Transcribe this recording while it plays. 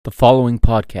The following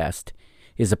podcast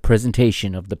is a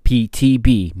presentation of the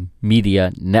PTB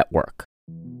Media Network.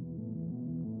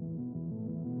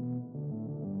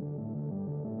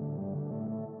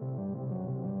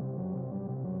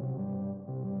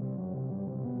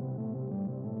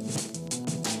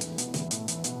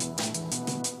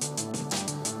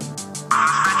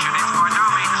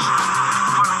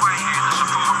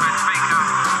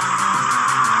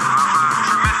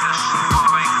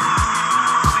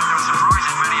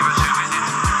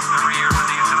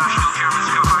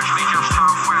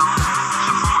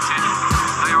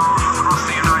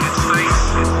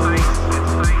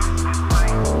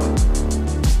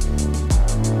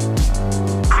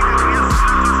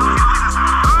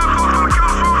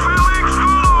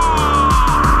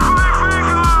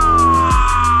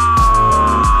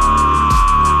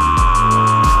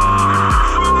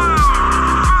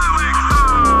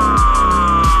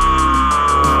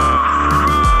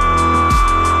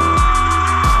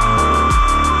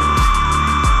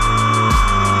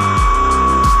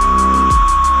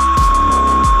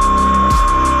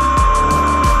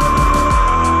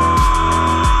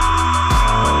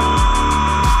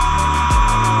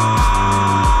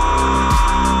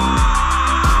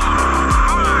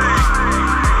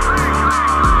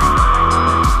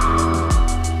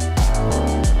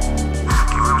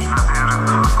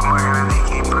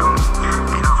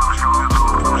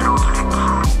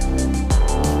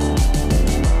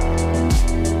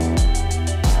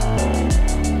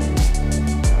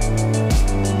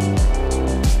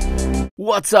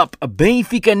 What's up,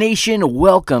 Benfica Nation?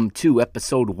 Welcome to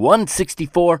episode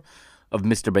 164 of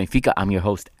Mr. Benfica. I'm your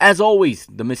host, as always,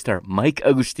 the Mr. Mike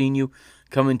Agustinu,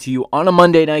 coming to you on a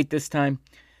Monday night this time,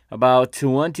 about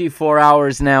 24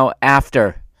 hours now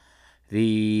after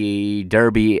the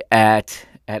derby at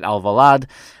Alvalade.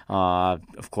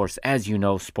 Of course, as you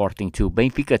know, Sporting 2,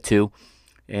 Benfica 2,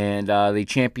 and the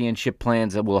championship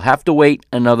plans will have to wait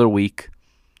another week.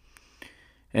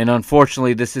 And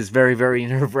unfortunately, this is very, very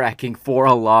nerve-wracking for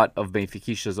a lot of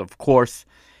Benfiquistas, of course.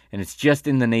 And it's just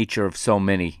in the nature of so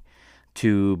many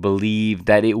to believe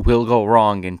that it will go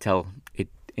wrong until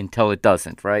it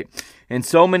doesn't, right? And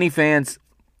so many fans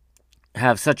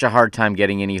have such a hard time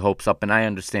getting any hopes up, and I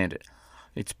understand it.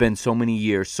 It's been so many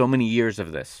years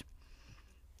of this.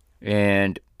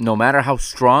 And no matter how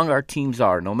strong our teams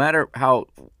are, no matter how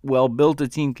well-built a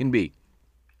team can be,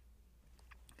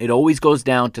 it always goes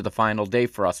down to the final day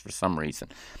for us for some reason,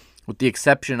 with the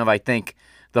exception of, I think,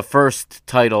 the first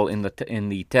title in the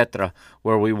Tetra,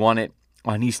 where we won it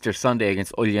on Easter Sunday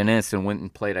against Olhanense and went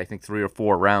and played, I think, 3 or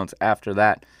 4 rounds after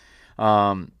that.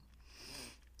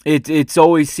 It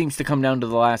always seems to come down to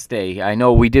the last day. I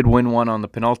know we did win one on the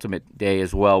penultimate day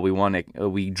as well. We won it.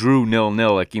 We drew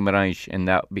 0-0 at Guimarães, and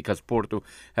that because Porto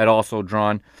had also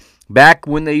drawn. Back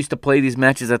when they used to play these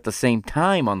matches at the same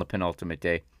time on the penultimate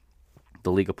day,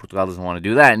 the Liga Portugal doesn't want to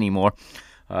do that anymore.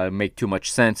 Make too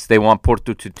much sense. They want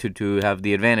Porto to have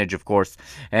the advantage, of course.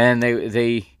 And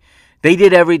the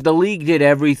league did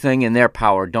everything in their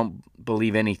power. Don't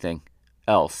believe anything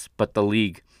else. But the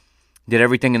league did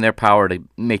everything in their power to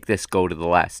make this go to the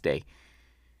last day.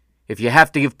 If you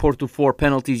have to give Porto 4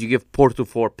 penalties, you give Porto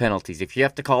 4 penalties. If you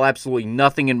have to call absolutely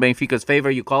nothing in Benfica's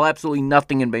favor, you call absolutely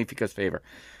nothing in Benfica's favor.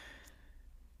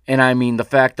 And I mean, the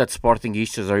fact that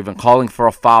Sportingistas are even calling for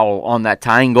a foul on that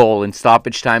tying goal in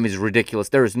stoppage time is ridiculous.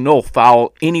 There is no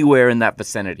foul anywhere in that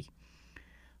vicinity.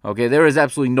 Okay, there is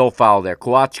absolutely no foul there.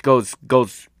 Coates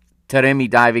goes Taremi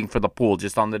diving for the pool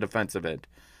just on the defensive end.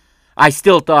 I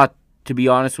still thought, to be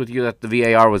honest with you, that the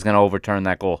VAR was going to overturn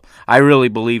that goal. I really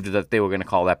believed that they were going to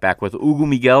call that back. With Hugo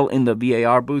Miguel in the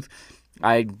VAR booth,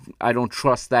 I don't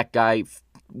trust that guy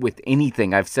with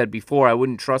anything. I've said before, I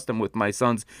wouldn't trust him with my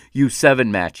son's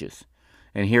U7 matches.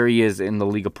 And here he is in the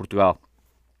Liga Portugal.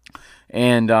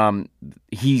 And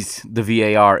he's the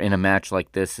VAR in a match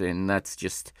like this, and that's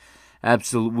just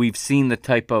absolute. We've seen the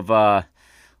type of,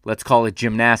 let's call it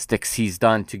gymnastics he's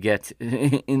done to get,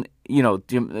 to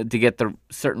get the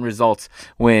certain results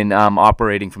when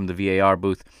operating from the VAR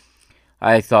booth.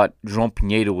 I thought João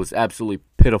Pinheiro was absolutely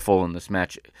pitiful in this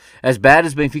match. As bad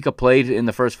as Benfica played in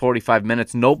the first 45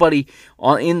 minutes, nobody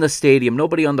in the stadium,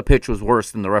 nobody on the pitch was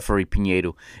worse than the referee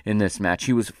Pinheiro in this match.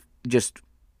 He was just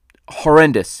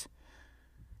horrendous.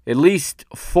 At least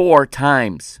 4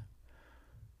 times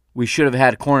we should have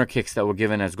had corner kicks that were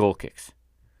given as goal kicks.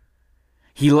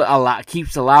 He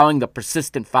keeps allowing the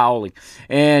persistent fouling.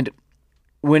 And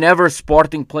whenever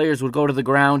Sporting players would go to the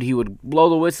ground, he would blow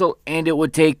the whistle, and it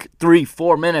would take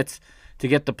 3-4 minutes to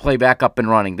get the play back up and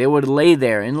running. They would lay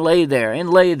there and lay there and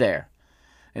lay there.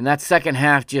 And that second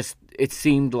half it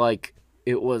seemed like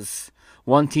it was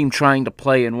one team trying to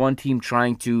play and one team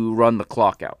trying to run the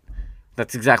clock out.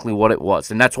 That's exactly what it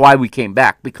was. And that's why we came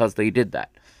back, because they did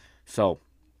that. So,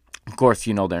 of course,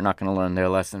 they're not going to learn their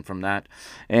lesson from that.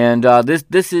 And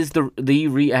this is the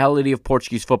reality of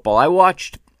Portuguese football. I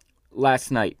watched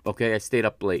last night, okay? I stayed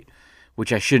up late,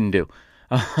 which I shouldn't do.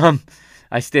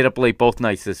 I stayed up late both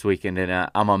nights this weekend, and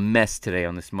I'm a mess today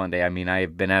on this Monday. I mean, I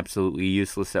have been absolutely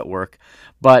useless at work.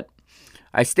 But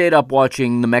I stayed up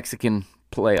watching the Mexican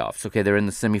playoffs. Okay, they're in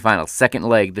the semifinals. Second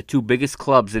leg, the two biggest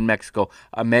clubs in Mexico,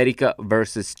 America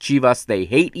versus Chivas. They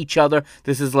hate each other.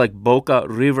 This is like Boca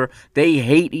River. They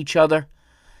hate each other.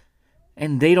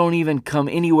 And they don't even come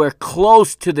anywhere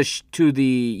close to the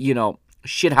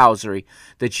shithousery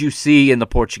that you see in the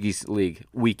Portuguese league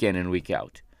week in and week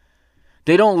out.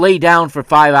 They don't lay down for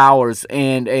 5 hours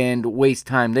and waste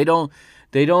time. They don't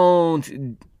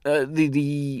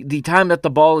the time that the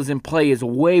ball is in play is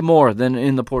way more than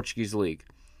in the Portuguese league.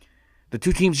 The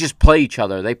two teams just play each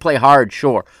other. They play hard,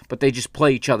 sure, but they just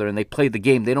play each other and they play the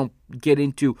game. They don't get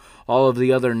into all of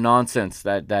the other nonsense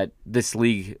that this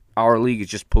league, our league, is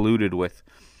just polluted with.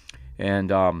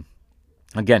 And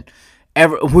again,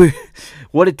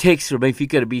 what it takes for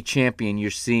Benfica to be champion,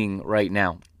 you're seeing right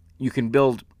now. You can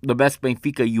build the best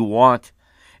Benfica you want,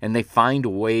 and they find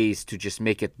ways to just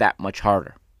make it that much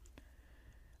harder.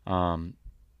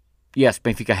 Yes,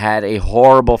 Benfica had a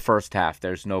horrible first half.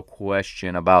 There's no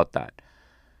question about that.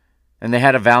 And they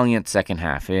had a valiant second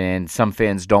half, and some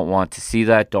fans don't want to see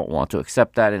that, don't want to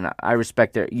accept that, and I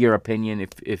respect your opinion.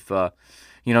 If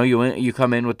you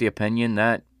come in with the opinion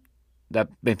that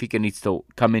Benfica needs to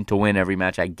come in to win every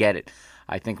match, I get it.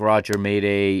 I think Roger made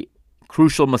a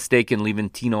crucial mistake in leaving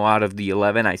Tino out of the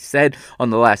 11. I said on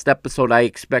the last episode I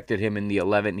expected him in the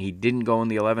 11. He didn't go in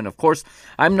the 11. Of course,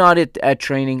 I'm not at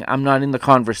training. I'm not in the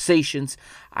conversations.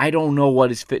 I don't know what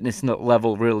his fitness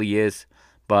level really is,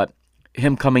 but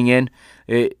him coming in,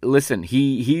 listen,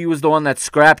 he was the one that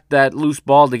scrapped that loose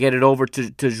ball to get it over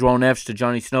to João Neves, to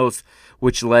Johnny Snows,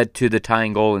 which led to the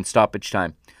tying goal in stoppage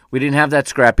time. We didn't have that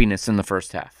scrappiness in the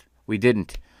first half. We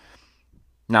didn't.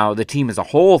 Now, the team as a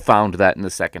whole found that in the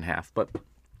second half, but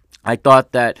I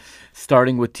thought that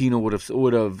starting with Tino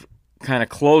would have kind of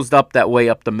closed up that way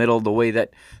up the middle, the way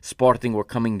that Sporting were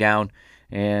coming down,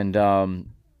 and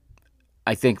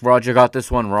I think Roger got this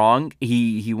one wrong.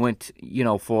 He went,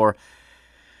 for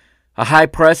a high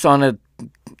press on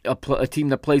a team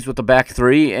that plays with the back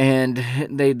three, and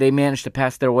they managed to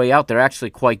pass their way out. They're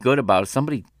actually quite good about it.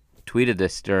 Somebody tweeted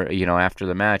this, after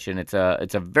the match, and it's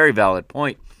a very valid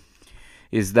point.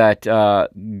 Is that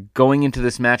going into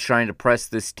this match trying to press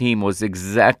this team was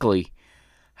exactly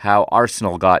how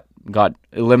Arsenal got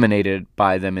eliminated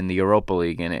by them in the Europa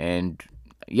League. And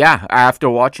yeah, after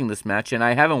watching this match, and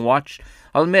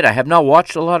I'll admit, I have not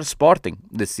watched a lot of Sporting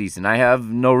this season. I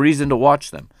have no reason to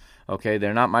watch them. Okay,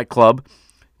 they're not my club.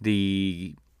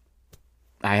 I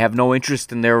have no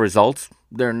interest in their results.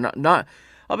 They're not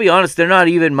I'll be honest, they're not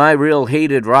even my real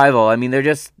hated rival. I mean, they're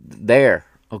just there,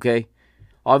 okay?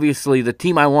 Obviously, the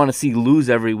team I want to see lose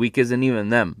every week isn't even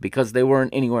them, because they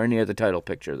weren't anywhere near the title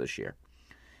picture this year.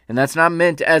 And that's not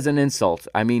meant as an insult.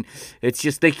 I mean, it's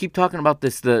just they keep talking about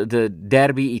this, the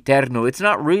derby eterno. It's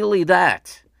not really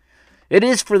that. It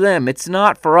is for them. It's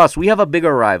not for us. We have a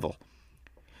bigger rival.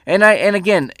 And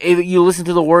again, if you listen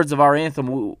to the words of our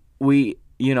anthem,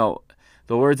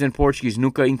 the words in Portuguese,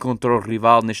 nunca encontrou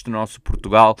rival neste nosso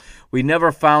Portugal. We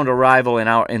never found a rival in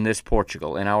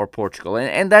our Portugal.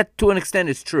 And that, to an extent,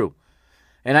 is true.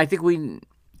 And I think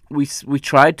we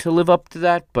tried to live up to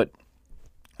that, but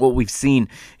what we've seen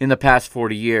in the past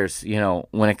 40 years,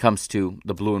 when it comes to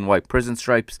the blue and white prison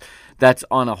stripes, that's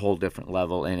on a whole different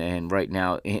level. And right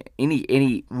now,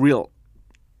 any real,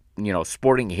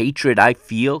 sporting hatred I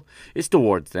feel is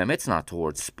towards them. It's not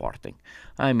towards Sporting.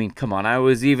 I mean, come on. I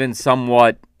was even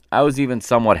somewhat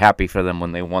happy for them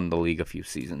when they won the league a few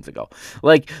seasons ago.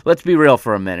 Like, let's be real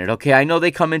for a minute, okay? I know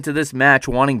they come into this match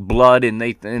wanting blood, and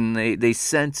they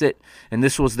sense it, and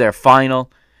this was their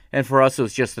final. And for us, it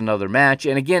was just another match.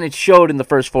 And again, it showed in the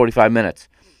first 45 minutes.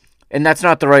 And that's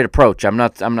not the right approach. I'm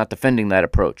not defending that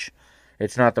approach.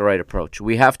 It's not the right approach.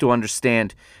 We have to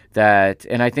understand that,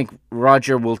 and I think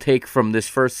Roger will take from this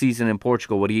first season in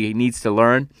Portugal, what he needs to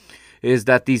learn is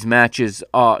that these matches,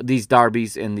 these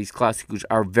derbies and these clásicos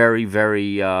are very,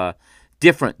 very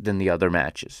different than the other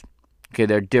matches. Okay,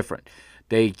 they're different.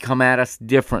 They come at us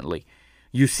differently.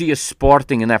 You see a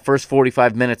Sporting in that first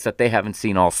 45 minutes that they haven't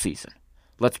seen all season.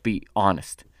 Let's be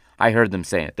honest. I heard them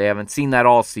saying it. They haven't seen that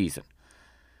all season.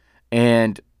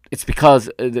 And it's because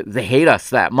they hate us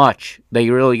that much. They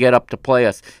really get up to play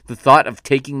us. The thought of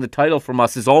taking the title from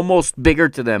us is almost bigger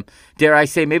to them. Dare I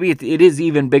say, maybe it is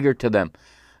even bigger to them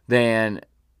than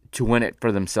to win it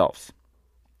for themselves.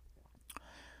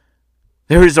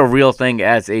 There is a real thing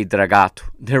as a dragato.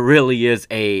 There really is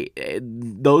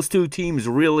those two teams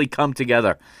really come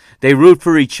together. They root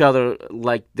for each other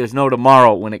like there's no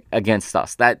tomorrow against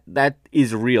us. That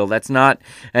is real. That's not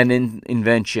an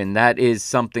invention. That is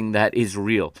something that is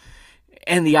real.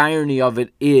 And the irony of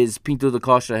it is Pinto da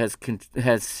Costa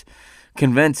has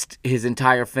convinced his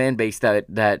entire fan base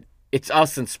that it's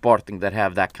us and Sporting that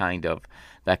have that kind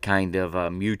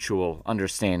of mutual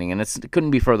understanding, and it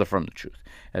couldn't be further from the truth,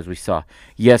 as we saw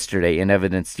yesterday and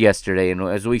evidenced yesterday, and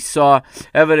as we saw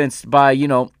evidenced by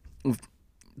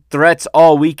threats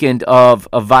all weekend of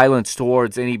violence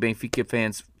towards any Benfica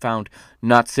fans found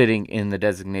not sitting in the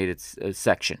designated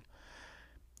section.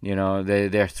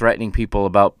 They're threatening people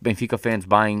about Benfica fans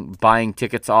buying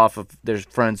tickets off of their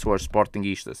friends who are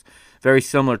Sportingistas. Very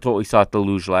similar to what we saw at the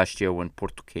Luge last year when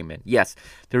Porto came in. Yes,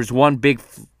 there's one big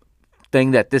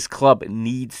thing that this club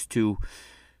needs to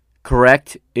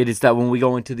correct. It is that when we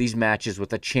go into these matches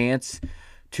with a chance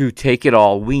to take it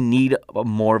all, we need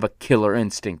more of a killer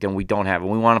instinct, and we don't have it.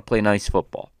 We want to play nice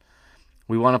football.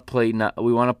 We want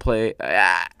to play.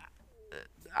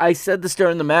 I said this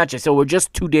during the match. I said we're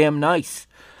just too damn nice.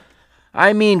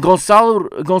 I mean, Gonzalo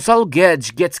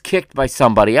Guedes gets kicked by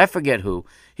somebody. I forget who.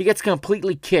 He gets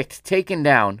completely kicked, taken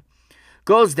down,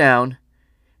 goes down,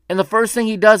 and the first thing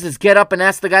he does is get up and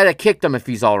ask the guy that kicked him if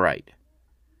he's all right.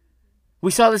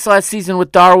 We saw this last season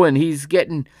with Darwin. He's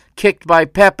getting kicked by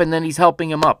Pep, and then he's helping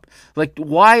him up. Like,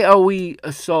 why are we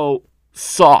so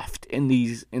soft in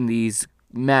these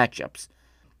matchups?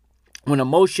 When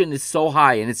emotion is so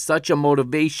high and it's such a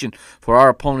motivation for our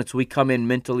opponents, we come in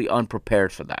mentally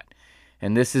unprepared for that.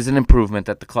 And this is an improvement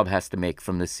that the club has to make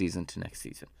from this season to next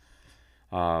season.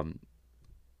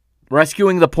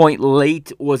 Rescuing the point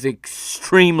late was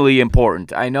extremely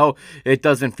important. I know it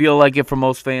doesn't feel like it for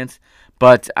most fans,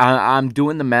 but I'm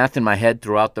doing the math in my head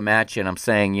throughout the match, and I'm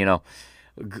saying,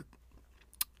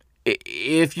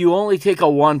 if you only take a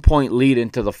 1-point lead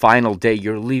into the final day,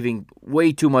 you're leaving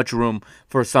way too much room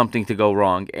for something to go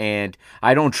wrong. And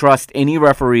I don't trust any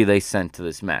referee they sent to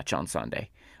this match on Sunday.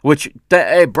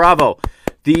 Hey, bravo.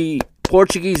 The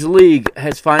Portuguese League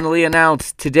has finally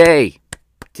announced today,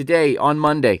 on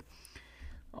Monday,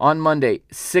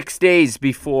 6 days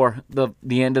before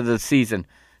the end of the season,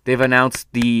 they've announced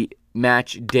the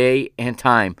match day and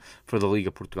time for the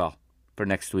Liga Portugal for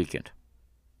next weekend.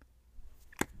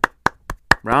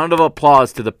 Round of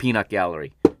applause to the peanut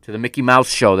gallery, to the Mickey Mouse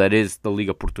show that is the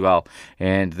Liga Portugal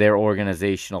and their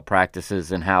organizational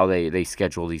practices and how they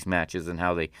schedule these matches and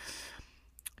how they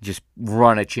just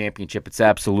run a championship. It's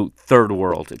absolute third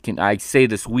world. I say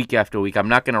this week after week. I'm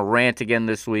not going to rant again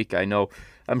this week.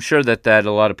 I'm sure that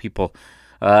a lot of people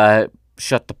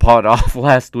shut the pod off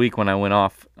last week when I went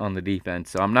off on the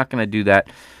defense. So I'm not going to do that.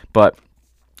 But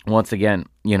once again,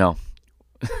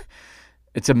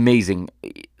 it's amazing.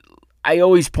 I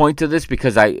always point to this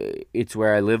because it's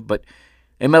where I live, but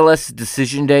MLS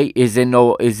decision day is in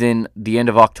the end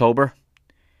of October.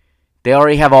 They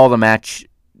already have all the match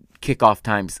kickoff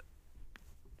times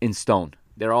in stone.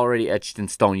 They're already etched in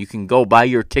stone. You can go buy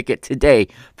your ticket today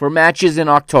for matches in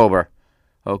October,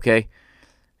 okay?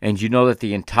 And you know that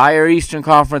the entire Eastern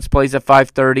Conference plays at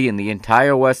 5:30 and the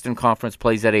entire Western Conference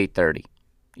plays at 8:30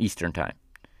 Eastern Time.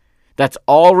 That's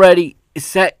already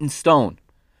set in stone.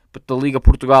 But the Liga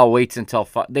Portugal waits until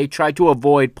they try to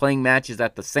avoid playing matches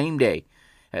at the same day,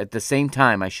 at the same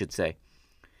time, I should say,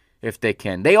 if they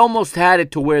can. They almost had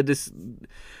it to where this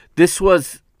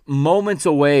was moments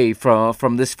away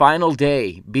from this final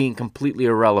day being completely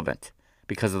irrelevant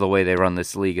because of the way they run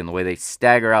this league and the way they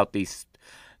stagger out these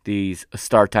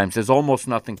start times. There's almost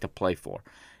nothing to play for.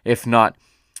 If not,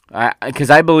 because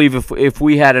I believe if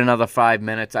we had another 5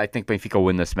 minutes, I think Benfica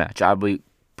win this match. I'll be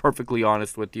perfectly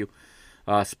honest with you.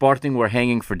 Sporting were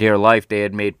hanging for dear life. They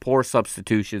had made poor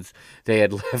substitutions. They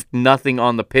had left nothing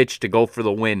on the pitch to go for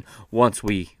the win once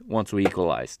we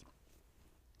equalized.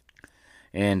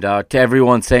 And to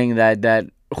everyone saying that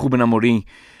Ruben Amorim,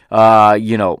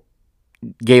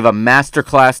 gave a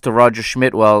masterclass to Roger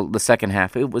Schmidt, well, the second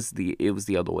half it was the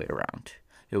other way around.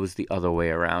 It was the other way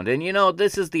around. And,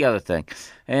 this is the other thing.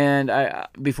 And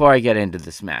before I get into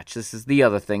this match, this is the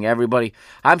other thing. Everybody,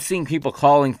 I'm seeing people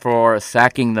calling for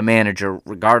sacking the manager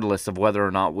regardless of whether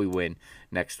or not we win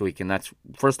next week. And that's,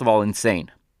 first of all, insane.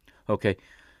 Okay?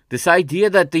 This idea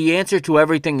that the answer to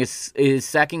everything is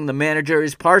sacking the manager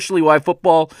is partially why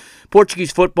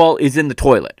Portuguese football is in the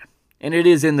toilet. And it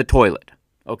is in the toilet.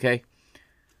 Okay?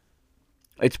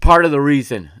 It's part of the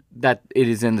reason that it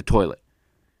is in the toilet.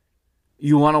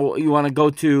 You want to go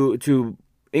to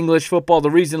English football. The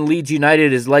reason Leeds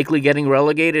United is likely getting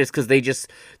relegated is because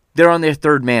they're on their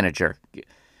third manager.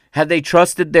 Had they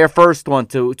trusted their first one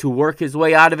to work his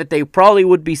way out of it, they probably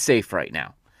would be safe right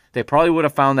now. They probably would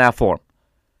have found that form.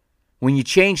 When you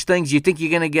change things, you think you're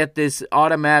going to get this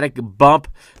automatic bump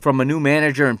from a new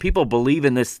manager, and people believe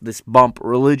in this bump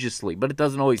religiously, but it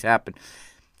doesn't always happen.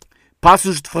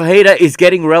 Paços de Ferreira is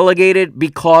getting relegated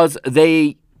because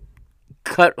they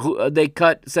cut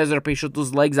Cesar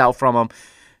Peixoto's legs out from him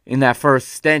in that first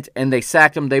stint, and they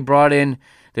sacked him. They brought in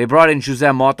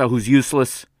José Mota, who's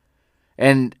useless,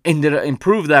 and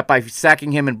improved that by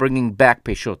sacking him and bringing back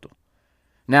Peixoto.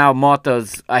 Now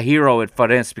Mota's a hero at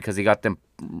Farense because he got them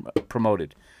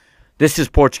promoted. This is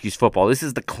Portuguese football. This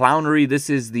is the clownery.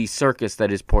 This is the circus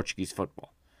that is Portuguese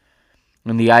football.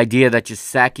 And the idea that just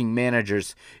sacking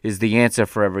managers is the answer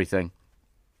for everything.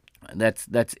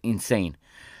 That's insane.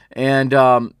 And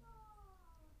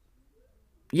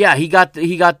he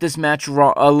got this match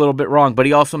wrong, a little bit wrong, but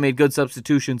he also made good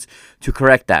substitutions to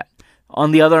correct that.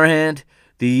 On the other hand,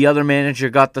 the other manager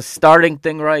got the starting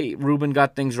thing right. Ruben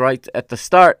got things right at the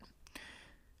start,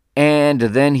 and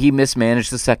then he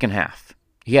mismanaged the second half.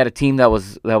 He had a team that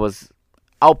was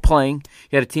outplaying.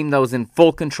 He had a team that was in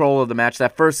full control of the match.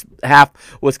 That first half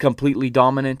was completely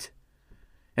dominant.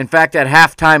 In fact, at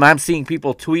halftime, I'm seeing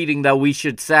people tweeting that we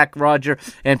should sack Roger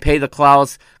and pay the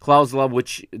Klaus Love,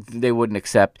 which they wouldn't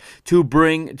accept, to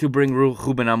bring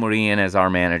Ruben Amorim in as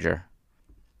our manager.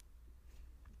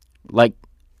 And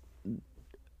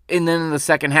then in the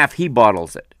second half, he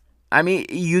bottles it. I mean,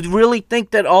 you'd really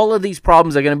think that all of these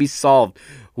problems are going to be solved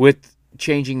with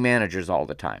changing managers all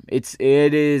the time. It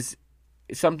is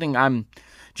something I'm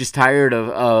just tired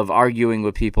of arguing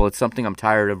with people. It's something I'm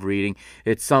tired of reading.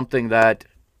 It's something that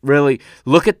really,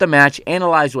 look at the match,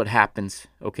 analyze what happens,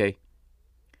 okay?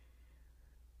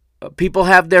 People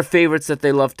have their favorites that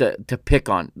they love to pick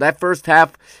on. That first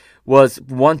half was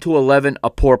 1-11, a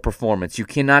poor performance. You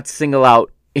cannot single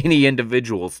out any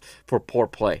individuals for poor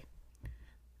play.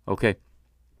 Okay.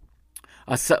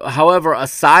 However,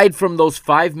 aside from those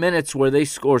 5 minutes where they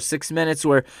scored, 6 minutes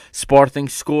where Sporting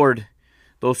scored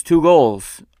those 2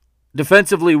 goals,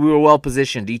 defensively we were well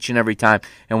positioned each and every time,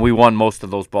 and we won most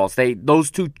of those balls.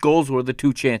 Those 2 goals were the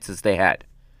 2 chances they had.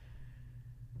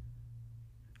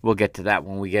 We'll get to that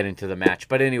when we get into the match.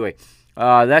 But anyway,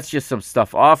 that's just some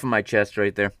stuff off of my chest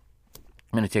right there.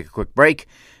 I'm going to take a quick break,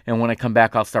 and when I come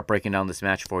back, I'll start breaking down this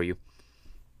match for you.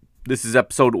 This is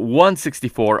episode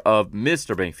 164 of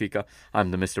Mr. Benfica.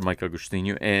 I'm the Mr. Mike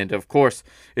Agostinho, and of course,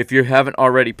 if you haven't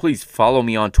already, please follow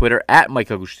me on Twitter at Mike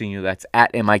Agostinho. That's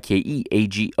at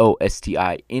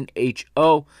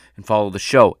MikeAgostinho, and follow the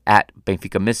show at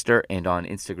Benfica Mr. and on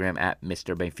Instagram at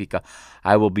Mr. Benfica.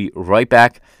 I will be right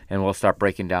back, and we'll start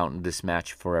breaking down this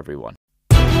match for everyone.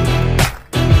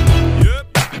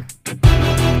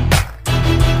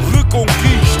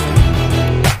 Reconquista.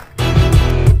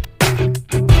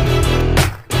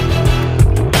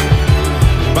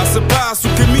 Passo a passo,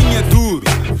 o caminho é duro.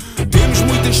 Temos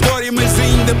muita história, mas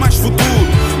ainda mais futuro.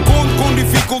 Conto com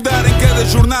dificuldade em cada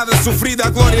jornada sofrida. A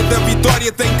glória da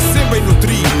vitória tem que ser bem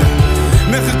nutrida.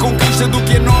 Na reconquista do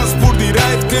que é nosso por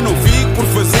direito, que eu não fico por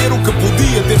fazer o que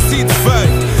podia ter sido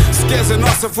feito. Se queres a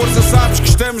nossa força, sabes que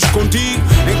estamos contigo.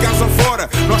 Em casa ou fora,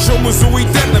 nós somos o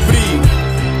eterno abrigo.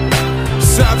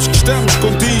 Sabes que estamos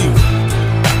contigo.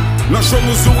 Nós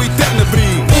somos o eterno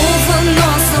abrigo. Ouve a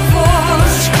nossa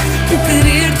voz, o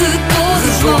querer de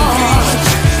todos nós.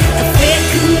 A fé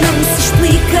que não se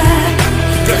explica.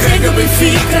 Carrega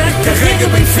Benfica, carrega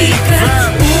Benfica.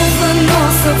 Ouve a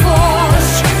nossa voz,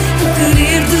 o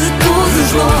querer de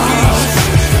todos nós.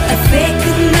 A fé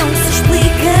que não se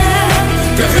explica.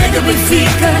 Carrega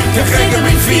Benfica, carrega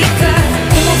Benfica.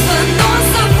 Ouve a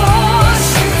nossa voz,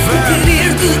 o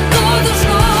querer de todos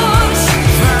nós.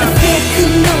 A fé que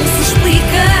não se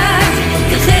explica.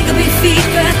 Carrega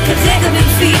Benfica, carrega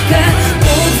Benfica.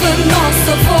 Ouve a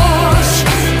nossa voz,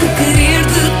 o querer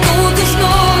de todos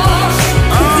nós.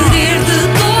 O querer de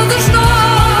todos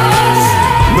nós.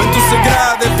 Manto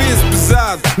sagrado é peso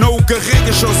pesado. Não o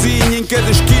carregas sozinho, em cada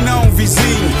esquina há um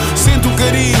vizinho. Sente o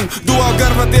carinho do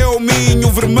Algarve até ao Minho.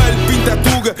 O vermelho pinta a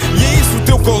tuga e é isso o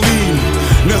teu colinho.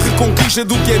 Na reconquista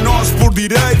do que é nosso por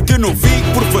direito, que eu não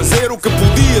fico por fazer o que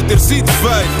podia ter sido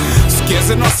feito. Se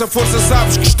queres a nossa força,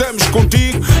 sabes que estamos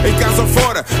contigo. Em casa ou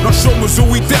fora, nós somos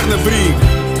o eterno abrigo.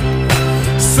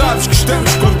 Sabes que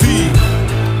estamos contigo.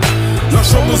 Nós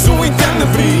somos o eterno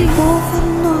abrigo. Ouve a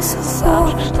nossa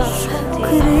voz, o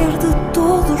querer de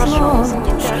todos nós.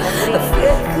 A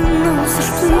fé que não se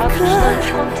explica.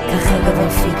 Carrega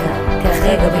Benfica, carrega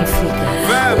carrega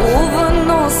Benfica. Ouve a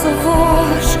nossa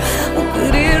voz, o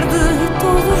querer de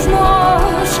todos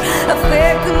nós, a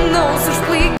fé que não se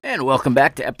explica. And welcome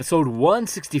back to episode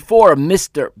 164 of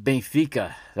Mr.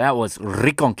 Benfica. That was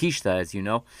Reconquista, as you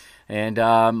know. And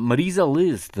Marisa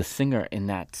Liz, the singer in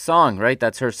that song, right?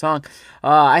 That's her song.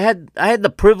 I had the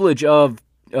privilege of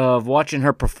watching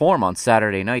her perform on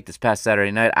Saturday night. This past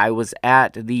Saturday night, I was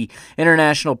at the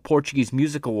International Portuguese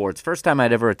Music Awards. First time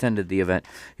I'd ever attended the event.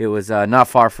 It was not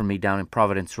far from me, down in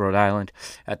Providence, Rhode Island,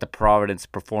 at the Providence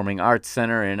Performing Arts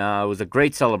Center, and it was a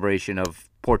great celebration of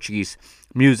Portuguese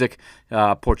music,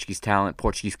 Portuguese talent,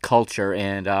 Portuguese culture,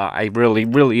 and I really,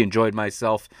 really enjoyed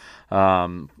myself.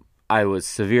 I was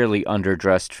severely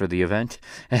underdressed for the event,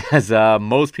 as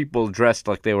most people dressed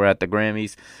like they were at the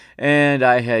Grammys, and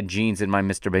I had jeans in my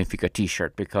Mr. Benfica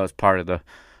t-shirt because part of the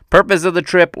purpose of the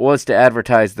trip was to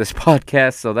advertise this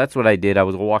podcast, so that's what I did. I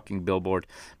was a walking billboard,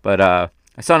 but I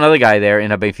saw another guy there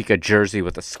in a Benfica jersey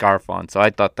with a scarf on, so I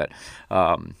thought that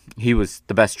he was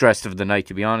the best dressed of the night,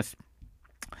 to be honest.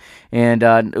 And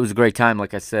it was a great time.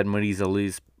 Like I said, Marisa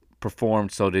Liz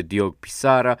performed. So did Diogo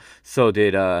Pissarra. So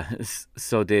did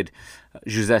José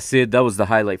Cid. That was the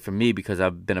highlight for me because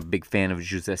I've been a big fan of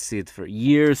José Cid for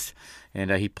years.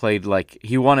 And he played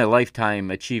he won a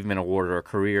Lifetime Achievement Award or a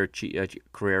career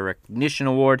recognition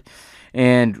award,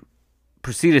 and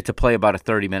proceeded to play about a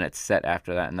 30-minute set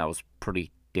after that, and that was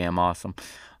pretty damn awesome.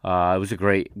 It was a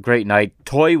great night.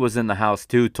 Toy was in the house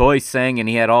too. Toy sang, and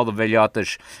he had all the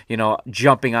velhotas,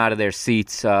 jumping out of their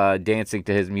seats, dancing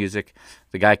to his music.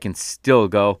 The guy can still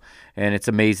go, and it's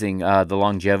amazing the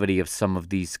longevity of some of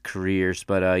these careers.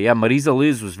 But Marisa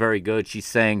Liz was very good. She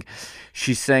sang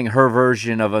her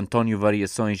version of Antonio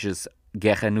Variações'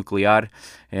 Guerra Nuclear,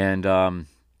 and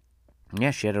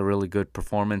she had a really good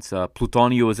performance.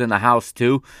 Plutonio was in the house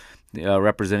too,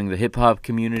 representing the hip hop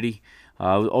community.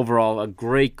 Overall, a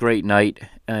great night,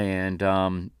 and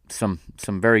some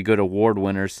very good award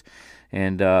winners,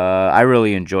 and I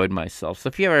really enjoyed myself. So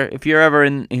if you're ever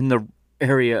in the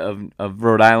area of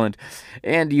Rhode Island,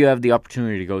 and you have the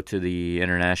opportunity to go to the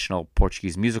International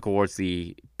Portuguese Music Awards,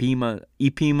 the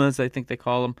EPIMAs, I think they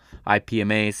call them,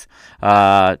 IPMAs,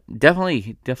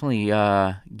 definitely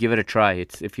give it a try.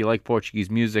 It's if you like Portuguese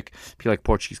music, if you like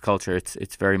Portuguese culture,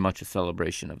 it's very much a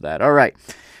celebration of that. All right,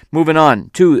 moving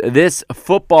on to this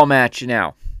football match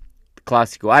now,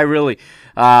 Clásico. I really,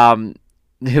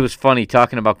 it was funny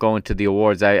talking about going to the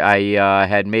awards. I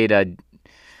had made a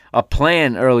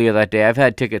plan earlier that day. I've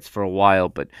had tickets for a while,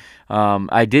 but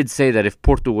I did say that if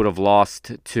Porto would have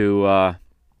lost to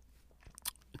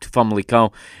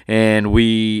Famalicão and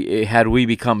we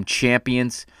become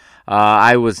champions,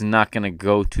 I was not going to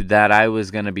go to that. I was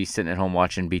going to be sitting at home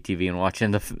watching BTV and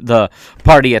watching the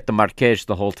party at the Marquês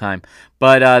the whole time.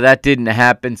 But that didn't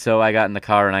happen, so I got in the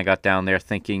car and I got down there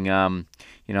thinking, I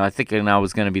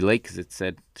was going to be late because it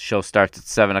said the show starts at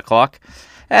 7 o'clock.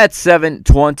 At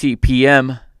 7:20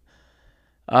 p.m.,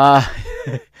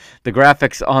 the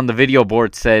graphics on the video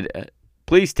board said,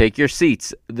 please take your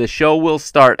seats. The show will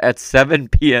start at 7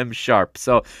 p.m. sharp.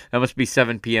 So that must be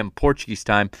 7 p.m. Portuguese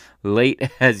time, late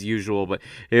as usual. But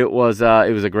it was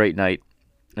a great night,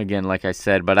 again, like I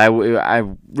said. But I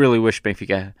really wish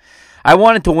Benfica. I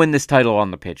wanted to win this title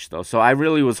on the pitch, though. So I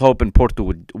really was hoping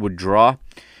Porto would draw,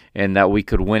 and that we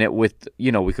could win it with,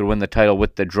 we could win the title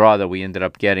with the draw that we ended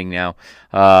up getting now.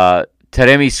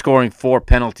 Taremi scoring 4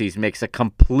 penalties makes a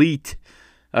complete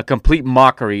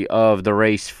mockery of the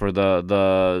race for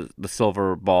the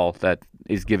silver ball that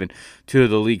is given to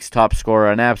the league's top scorer.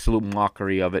 An absolute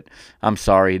mockery of it. I'm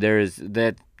sorry. There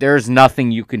is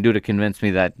nothing you can do to convince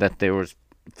me that there was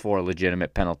 4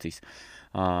 legitimate penalties.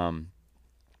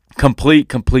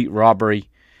 Complete robbery.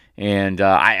 And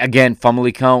again,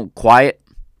 Famalicão quiet.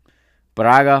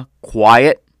 Braga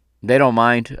quiet. They don't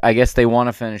mind. I guess they want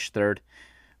to finish third.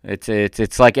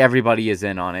 It's like everybody is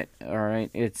in on it, all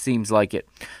right? It seems like it.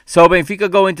 So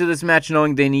Benfica go into this match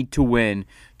knowing they need to win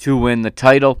the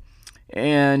title.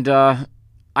 And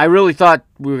I really thought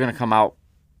we were going to come out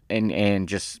and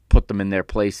just put them in their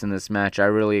place in this match. I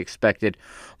really expected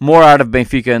more out of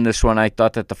Benfica in this one. I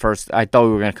thought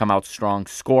we were going to come out strong,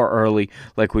 score early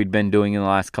like we'd been doing in the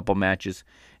last couple matches.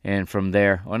 And from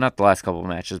there, well, not the last couple of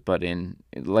matches, but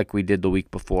like we did the week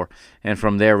before. And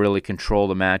from there, really control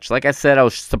the match. Like I said, I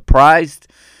was surprised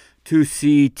to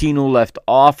see Tino left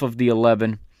off of the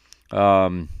 11.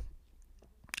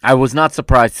 I was not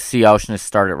surprised to see Auschwitz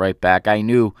start it right back. I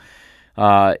knew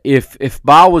if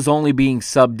Ba was only being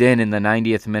subbed in the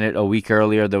 90th minute a week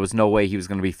earlier, there was no way he was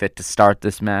going to be fit to start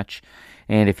this match.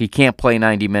 And if he can't play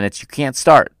 90 minutes, you can't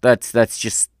start. That's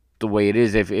just the way it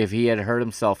is. If he had hurt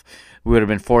himself, we would have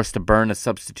been forced to burn a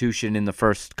substitution in the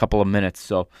first couple of minutes.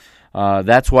 So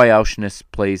that's why Auschwitz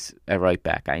plays at right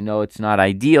back. I know it's not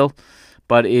ideal,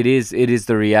 but it is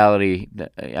the reality.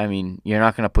 I mean, you're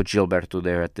not going to put Gilberto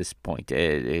there at this point.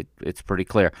 It's pretty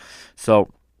clear. So,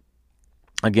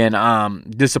 again,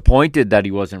 disappointed that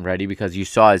he wasn't ready, because you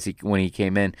saw when he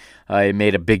came in, it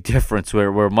made a big difference.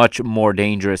 We're much more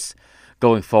dangerous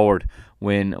going forward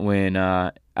when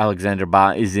Alexander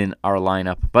Ba is in our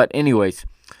lineup. But anyways,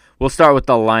 we'll start with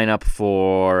the lineup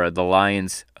for the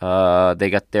Lions. They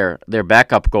got their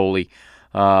backup goalie,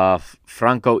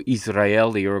 Franco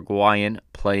Israel, the Uruguayan,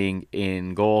 playing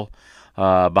in goal,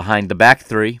 behind the back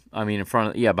three.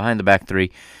 Behind the back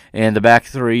three. And the back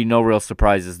three, no real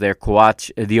surprises there.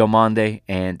 Coach, Diomande,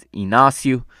 and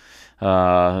Inácio.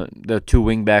 The two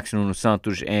wingbacks, Nuno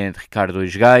Santos and Ricardo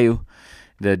Esgaio.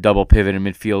 The double pivot in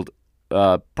midfield,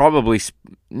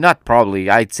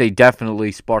 I'd say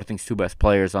definitely Sporting's two best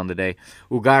players on the day,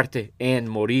 Ugarte and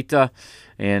Morita,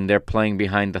 and they're playing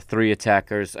behind the three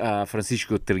attackers,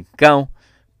 Francisco Trincão,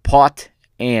 Pot,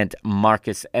 and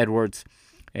Marcus Edwards.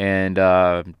 And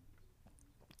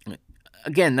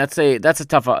again, that's a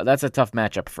tough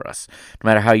matchup for us, no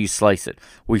matter how you slice it.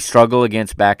 We struggle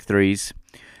against back threes,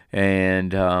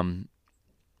 and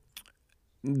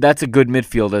that's a good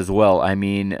midfield as well. I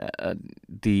mean,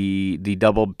 the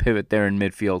double pivot there in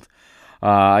midfield.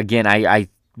 Again, I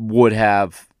would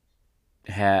have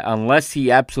had, unless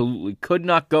he absolutely could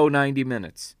not go 90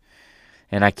 minutes,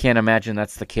 and I can't imagine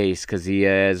that's the case because he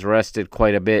has rested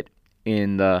quite a bit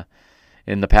in the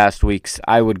past weeks.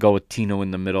 I would go with Tino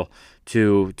in the middle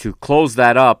to close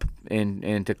that up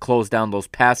and to close down those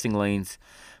passing lanes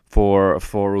for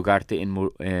Ugarte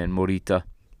and Morita.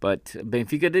 But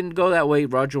Benfica didn't go that way.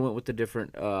 Roger went with a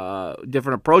different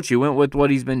approach. He went with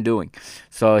what he's been doing.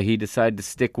 So he decided to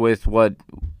stick with what,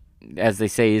 as they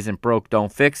say, isn't broke,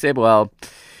 don't fix it. Well,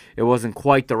 it wasn't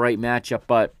quite the right matchup,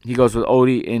 but he goes with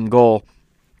Odi in goal.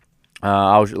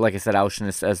 Like I said,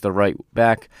 Auschwitz as the right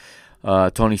back.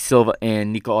 Tony Silva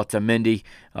and Nico Otamendi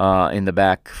in the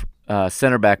back,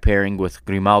 center back pairing with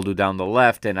Grimaldo down the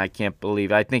left. And I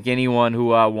think anyone who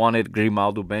wanted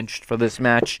Grimaldo benched for this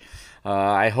match,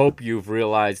 I hope you've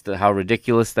realized how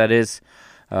ridiculous that is.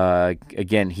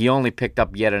 Again, he only picked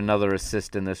up yet another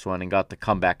assist in this one and got the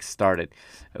comeback started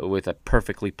with a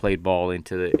perfectly played ball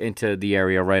into the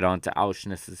area right onto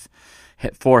Auschwitz's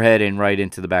forehead and right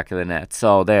into the back of the net.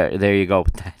 So there you go.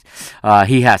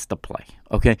 He has to play.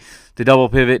 Okay, the double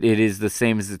pivot, it is the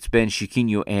same as it's been.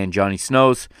 Chiquinho and Johnny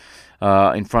Snows.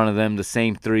 In front of them, the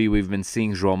same three we've been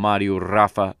seeing: João Mario,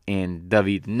 Rafa, and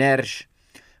David Neres,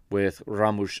 with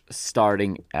Ramos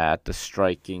starting at the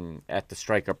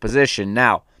striker position.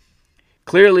 Now,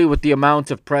 clearly with the amount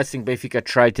of pressing Benfica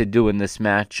tried to do in this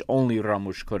match, only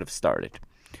Ramos could have started.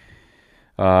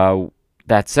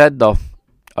 That said, though,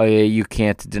 you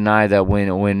can't deny that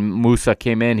when Musa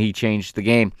came in, he changed the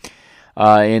game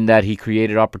in that he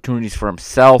created opportunities for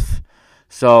himself.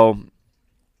 So,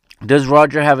 does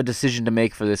Roger have a decision to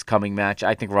make for this coming match?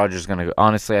 I think Roger's going to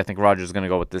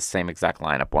go with this same exact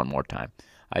lineup one more time.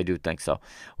 I do think so.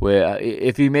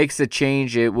 If he makes a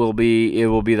change, it will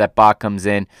be that Ba comes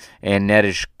in and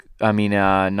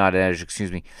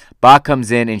Ba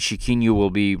comes in and Chiquinho will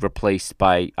be replaced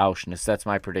by Auschwitz. That's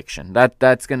my prediction.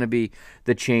 That's going to be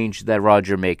the change that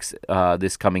Roger makes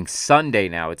this coming Sunday.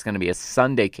 Now it's going to be a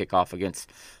Sunday kickoff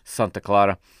against Santa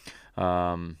Clara.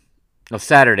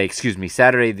 Saturday.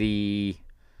 Saturday the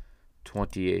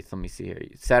 28th. Let me see here.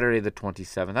 Saturday the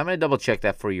 27th. I'm going to double check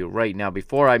that for you right now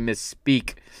before I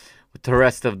misspeak with the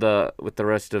rest of the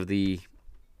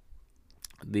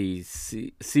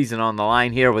season on the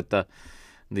line here with the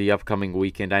upcoming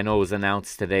weekend. I know it was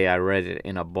announced today. I read it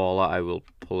in Abola. I will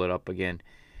pull it up again.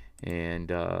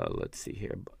 And let's see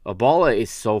here. Abola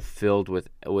is so filled with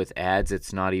ads,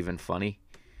 it's not even funny.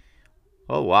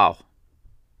 Oh, wow.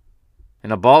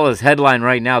 And Abala's headline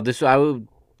right now, this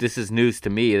is news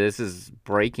to me. This is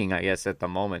breaking, I guess, at the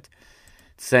moment.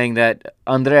 Saying that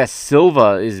Andrés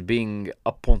Silva is being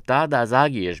apontado às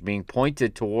águias, being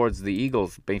pointed towards the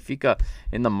Eagles. Benfica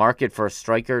in the market for a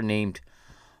striker named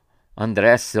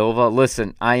Andrés Silva.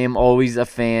 Listen, I am always a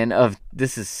fan of,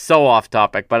 this is so off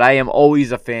topic, but I am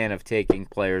always a fan of taking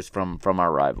players from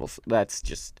our rivals. That's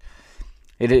just,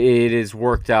 it has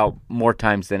worked out more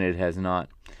times than it has not.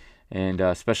 And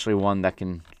especially one that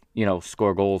can,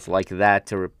 score goals like that.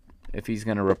 If he's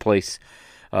going to replace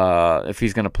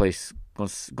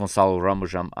Gonzalo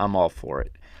Ramos, I'm all for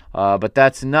it. But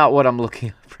that's not what I'm looking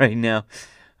at right now.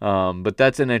 But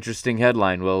that's an interesting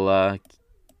headline. We'll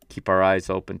keep our eyes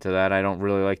open to that. I don't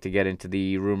really like to get into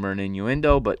the rumor and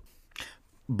innuendo, but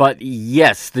But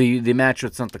yes, the match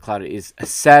with Santa Clara is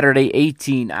Saturday,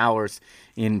 18 hours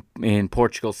in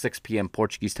Portugal, 6 p.m.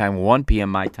 Portuguese time, 1 p.m.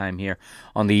 my time here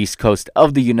on the east coast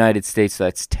of the United States. So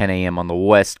that's 10 a.m. on the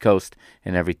west coast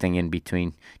and everything in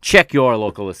between. Check your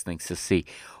local listings to see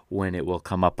when it will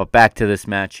come up. But back to this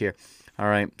match here. All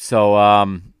right, so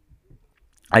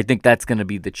I think that's going to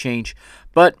be the change.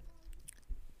 But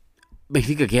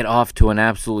Benfica get off to an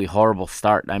absolutely horrible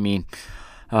start. I mean,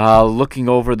 looking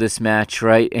over this match,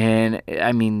 right, and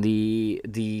I mean the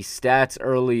stats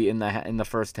early in the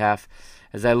first half,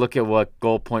 as I look at what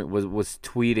Goal Point was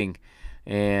tweeting,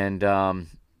 and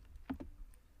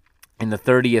in the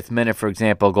 30th minute, for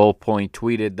example, Goal Point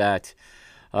tweeted that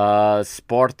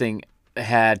Sporting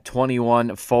had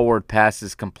 21 forward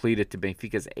passes completed to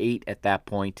Benfica's 8 at that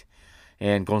point.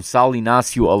 And Gonçalo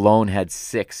Inácio alone had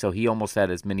 6, so he almost had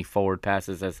as many forward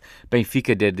passes as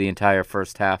Benfica did the entire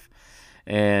first half.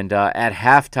 And at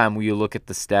halftime, when you look at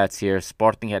the stats here,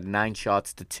 Sporting had 9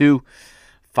 shots to 2,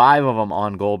 5 of them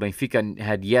on goal. Benfica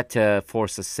had yet to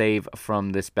force a save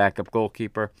from this backup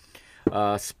goalkeeper.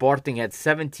 Sporting had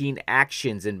 17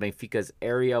 actions in Benfica's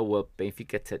area, while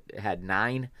Benfica had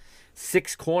 9.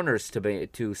 6 corners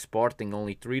to Sporting,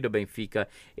 only 3 to Benfica.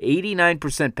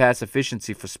 89% pass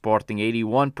efficiency for Sporting,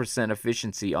 81%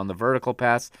 efficiency on the vertical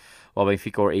pass, while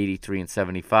Benfica were 83 and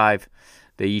 75.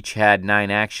 They each had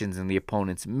 9 actions in the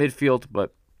opponent's midfield,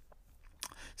 but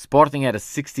Sporting had a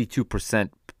 62%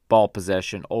 ball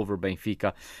possession over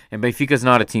Benfica, and Benfica's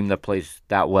not a team that plays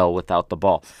that well without the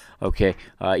ball. Okay,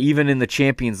 even in the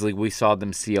Champions League, we saw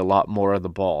them see a lot more of the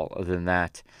ball than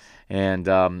that. And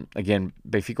again,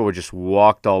 Benfica were just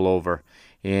walked all over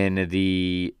in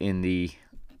the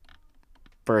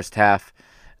first half.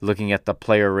 Looking at the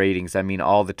player ratings, I mean,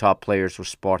 all the top players were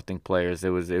Sporting players. It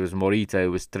was Morita, it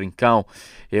was Trincão,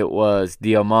 it was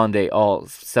Diomande, all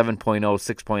 7.0,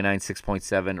 6.9,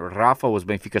 6.7. Rafa was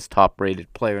Benfica's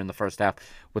top-rated player in the first half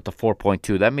with the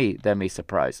 4.2. That may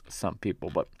surprise some people,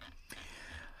 but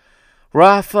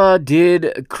Rafa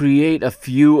did create a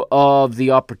few of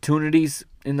the opportunities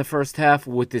in the first half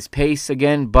with his pace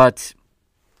again, but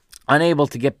unable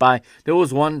to get by. There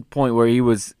was one point where he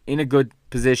was in a good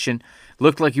position,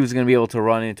 looked like he was going to be able to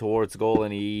run in towards goal,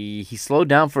 and he slowed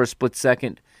down for a split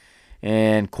second,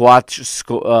 and Coates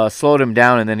slowed him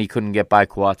down, and then he couldn't get by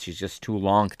Coates. He's just too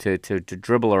long to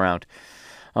dribble around.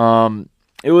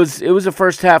 It was a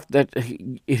first half that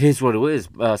it is what it is.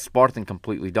 Sporting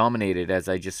completely dominated, as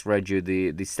I just read you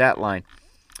the stat line.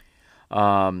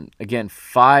 Again,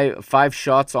 five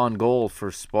shots on goal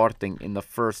for Sporting in the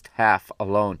first half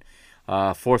alone,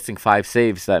 forcing 5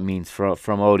 saves. That means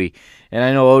from Odi, and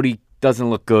I know Odi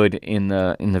doesn't look good in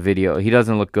the video. He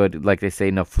doesn't look good, like they say,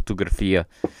 in the fotografia.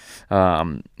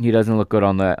 He doesn't look good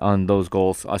on those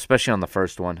goals, especially on the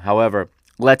first one. However,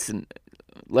 let's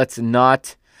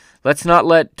not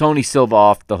let Tony Silva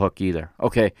off the hook either.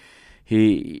 Okay,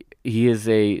 he is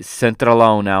a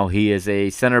centralão now. He is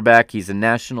a center back. He's a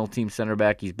national team center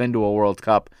back. He's been to a World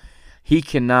Cup. He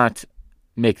cannot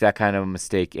make that kind of a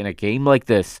mistake in a game like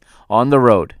this on the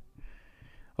road,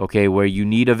 okay, where you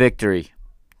need a victory.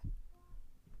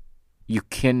 You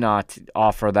cannot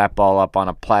offer that ball up on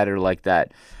a platter like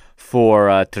that for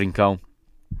Trincão.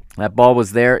 That ball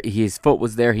was there. His foot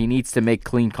was there. He needs to make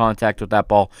clean contact with that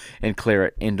ball and clear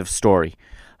it. End of story.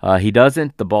 He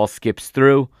doesn't. The ball skips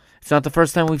through. It's not the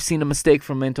first time we've seen a mistake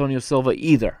from Antonio Silva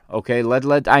either. Okay,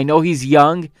 I know he's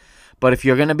young, but if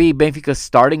you're going to be Benfica's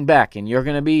starting back and you're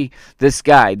going to be this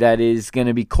guy that is going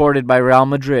to be courted by Real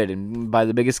Madrid and by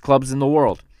the biggest clubs in the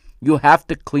world, you have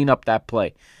to clean up that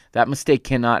play. That mistake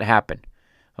cannot happen.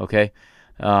 Okay?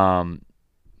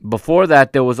 Before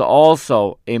that, there was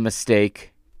also a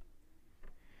mistake.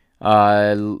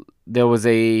 There was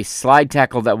a slide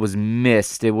tackle that was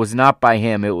missed. It was not by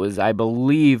him. It was, I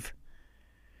believe,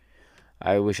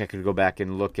 I wish I could go back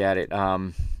and look at it.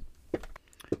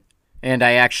 And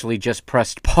I actually just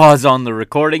pressed pause on the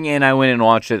recording, and I went and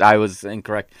watched it. I was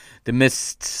incorrect. The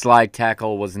missed slide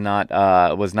tackle was not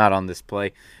on this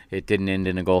play. It didn't end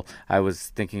in a goal. I was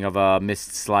thinking of a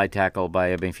missed slide tackle by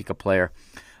a Benfica player.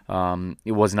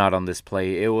 It was not on this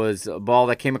play. It was a ball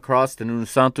that came across to Nuno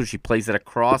Santos. He plays it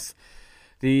across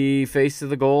the face of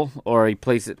the goal, or he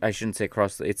plays it, I shouldn't say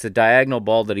across. It's a diagonal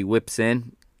ball that he whips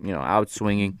in, out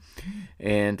swinging,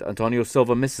 and Antonio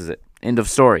Silva misses it. End of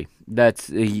story.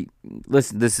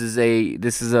 Listen, this is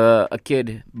a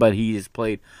kid, but he has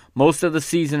played most of the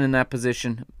season in that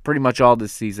position, pretty much all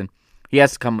this season. He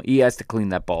has to clean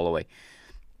that ball away.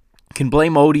 You can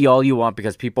blame Odi all you want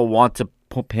because people want to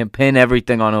pin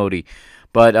everything on Odi,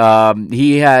 but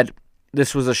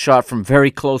this was a shot from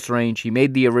very close range. He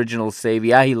made the original save.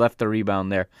 Yeah, he left the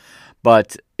rebound there,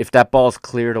 But if that ball's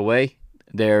cleared away,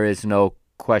 there is no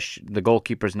question. The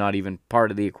goalkeeper's not even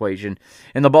part of the equation.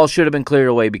 And the ball should have been cleared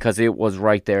away because it was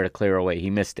right there to clear away. He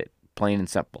missed it, plain and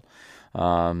simple.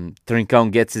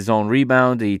 Trincão gets his own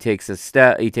rebound. He takes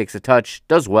a touch,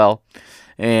 does well,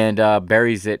 and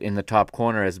buries it in the top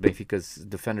corner as Benfica's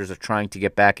defenders are trying to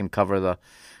get back and cover the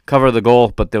goal,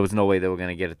 but there was no way they were going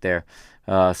to get it there.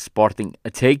 Sporting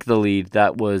take the lead.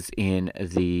 That was in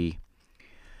the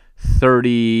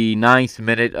 39th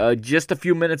minute. Just a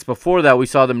few minutes before that, we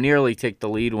saw them nearly take the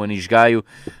lead when Isgaio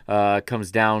comes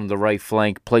down the right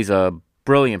flank, plays a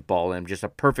brilliant ball in, just a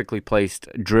perfectly placed,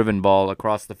 driven ball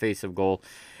across the face of goal,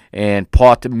 and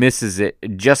Pot misses it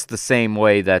just the same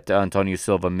way that Antonio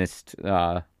Silva missed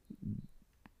the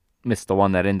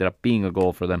one that ended up being a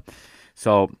goal for them.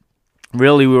 So,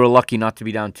 really, we were lucky not to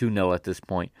be down 2-0 at this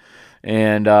point.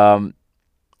 And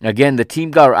again,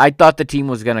 I thought the team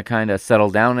was going to kind of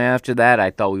settle down after that. I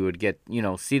thought we would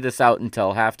see this out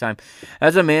until halftime.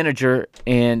 As a manager,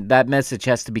 and that message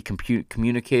has to be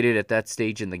communicated at that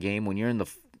stage in the game. When you're in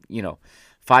the,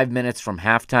 5 minutes from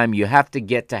halftime, you have to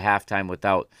get to halftime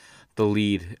without the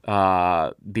lead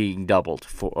being doubled,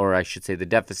 or I should say the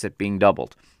deficit being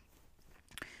doubled.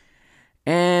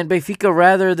 And Benfica,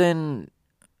 rather than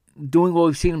doing what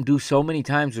we've seen them do so many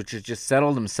times, which is just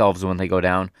settle themselves when they go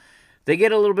down, they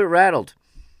get a little bit rattled.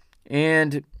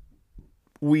 And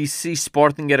we see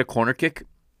Sporting get a corner kick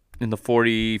in the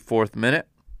 44th minute.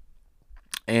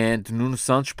 And Nuno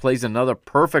Santos plays another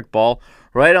perfect ball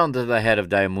right onto the head of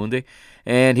Diamundi.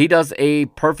 And he does a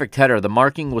perfect header. The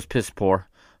marking was piss poor,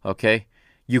 okay?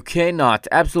 You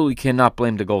absolutely cannot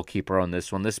blame the goalkeeper on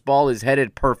this one. This ball is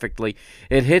headed perfectly.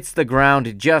 It hits the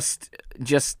ground just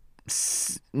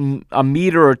a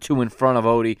meter or two in front of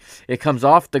Odie. It comes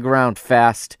off the ground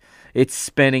fast. It's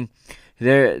spinning.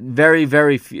 They're very,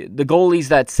 very few. The goalies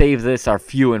that save this are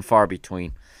few and far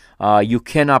between. You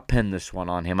cannot pin this one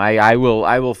on him. I will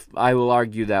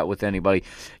argue that with anybody.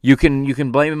 You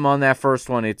can blame him on that first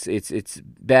one. It's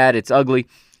bad. It's ugly,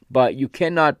 but you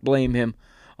cannot blame him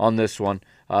on this one.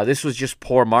 This was just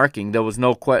poor marking. There was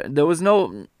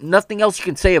nothing else you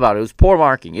can say about it. It was poor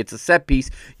marking. It's a set piece.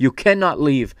 You cannot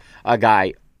leave a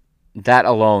guy that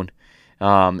alone,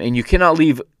 and you cannot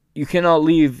leave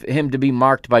him to be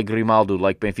marked by Grimaldo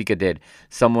like Benfica did.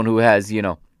 Someone who has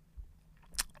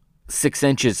 6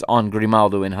 inches on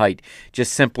Grimaldo in height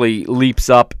just simply leaps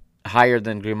up higher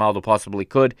than Grimaldo possibly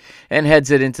could and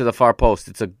heads it into the far post.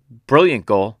 It's a brilliant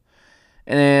goal,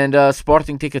 and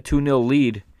Sporting take a 2-0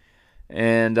 lead.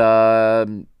 And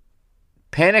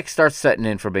panic starts setting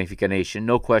in for Benfica Nation,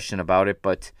 no question about it.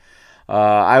 But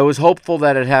I was hopeful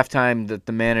that at halftime that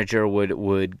the manager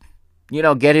would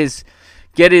get his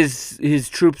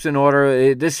troops in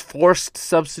order. This forced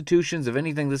substitutions, if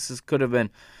anything, could have been.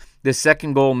 The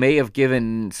second goal may have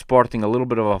given Sporting a little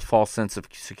bit of a false sense of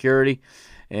security,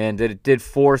 and that it did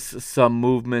force some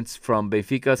movements from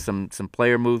Benfica, some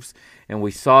player moves, and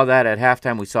we saw that at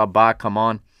halftime. We saw Ba come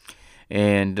on.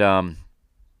 And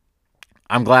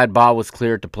I'm glad Ba was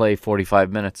cleared to play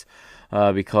 45 minutes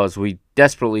because we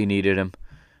desperately needed him.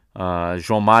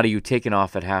 João Mário taken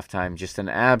off at halftime. Just an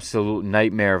absolute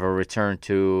nightmare of a return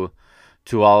to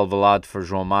Alvalade for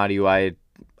João Mário.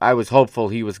 I was hopeful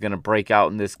he was going to break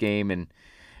out in this game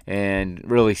and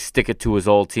really stick it to his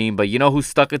old team. But you know who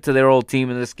stuck it to their old team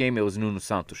in this game? It was Nuno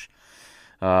Santos.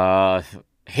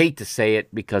 Hate to say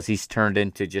it because he's turned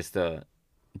into just a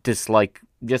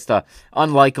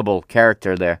unlikable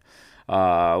character there.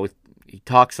 He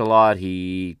talks a lot.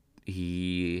 He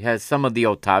has some of the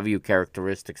Otavio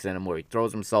characteristics in him, where he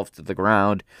throws himself to the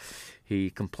ground.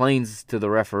 He complains to the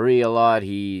referee a lot.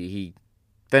 He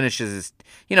finishes his,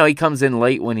 he comes in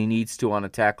late when he needs to on a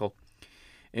tackle,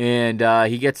 and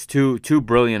he gets two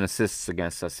brilliant assists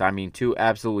against us. I mean, 2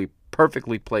 absolutely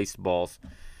perfectly placed balls.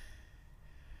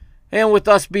 And with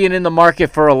us being in the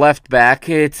market for a left back,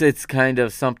 it's kind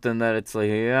of something that it's like,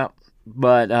 yeah.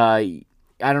 But I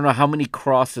don't know how many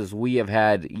crosses we have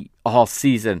had all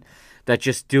season that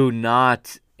just do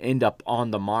not end up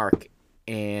on the mark.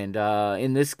 And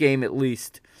in this game, at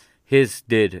least, his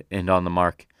did end on the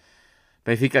mark.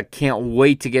 Benfica can't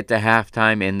wait to get to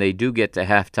halftime, and they do get to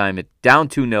halftime. It's down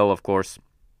 2-0, of course.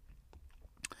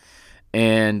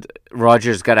 And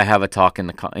Roger's got to have a talk in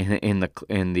the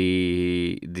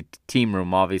team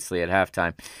room, obviously, at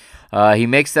halftime. He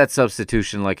makes that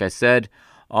substitution, like I said.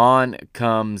 On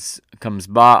comes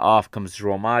Ba, off comes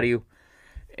João Mário,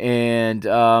 and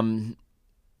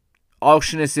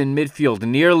Auctionist in midfield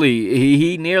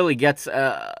nearly gets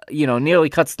nearly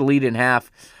cuts the lead in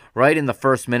half, right in the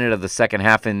first minute of the second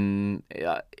half, and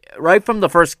right from the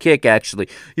first kick, actually,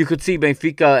 you could see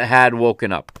Benfica had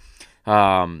woken up.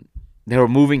 They were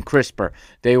moving crisper.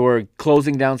 They were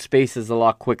closing down spaces a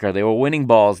lot quicker. They were winning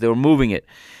balls. They were moving it.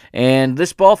 And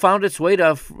this ball found its way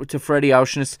to Freddie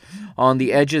Auschnitz on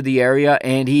the edge of the area,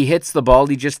 and he hits the ball.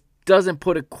 He just doesn't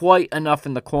put it quite enough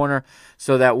in the corner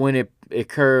so that when it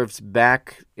curves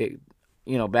back,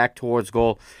 back towards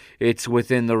goal, it's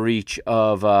within the reach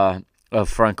of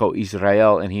Franco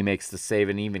Israel, and he makes the save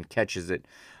and even catches it.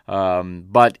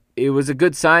 But it was a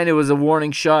good sign. It was a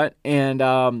warning shot, and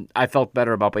I felt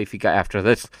better about Benfica after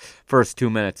this first 2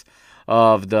 minutes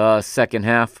of the second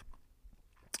half.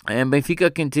 And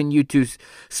Benfica continued to.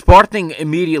 Sporting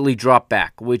immediately dropped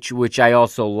back, which I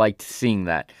also liked seeing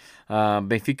that.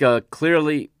 Benfica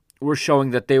clearly were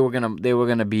showing that they were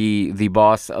gonna be the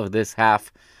boss of this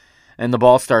half, and the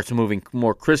ball starts moving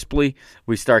more crisply.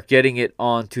 We start getting it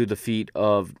onto the feet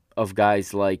of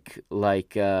guys like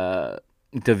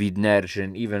David Neres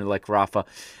and even like Rafa,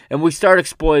 and we start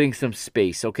exploiting some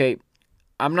space. Okay,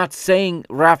 I'm not saying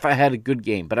Rafa had a good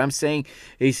game, but I'm saying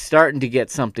he's starting to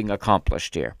get something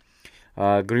accomplished here.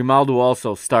 Grimaldo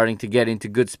also starting to get into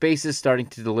good spaces, starting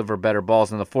to deliver better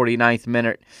balls. In the 49th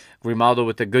minute, Grimaldo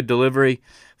with a good delivery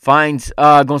finds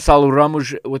Gonçalo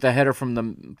Ramos with a header from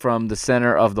the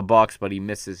center of the box, but he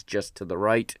misses just to the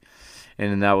right.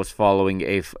 And that was following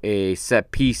a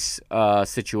set-piece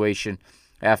situation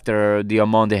after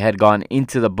Diamonde had gone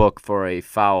into the book for a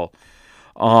foul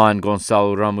on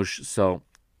Gonçalo Ramos. So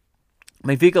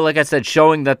Benfica, like I said,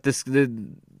 showing that the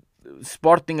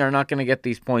Sporting are not going to get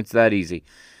these points that easy.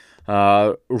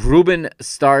 Ruben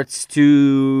starts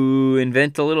to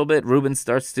invent a little bit. Ruben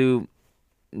starts to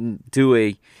do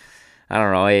a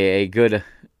good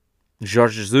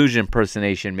Jorge Jesus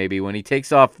impersonation maybe when he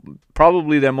takes off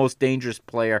probably their most dangerous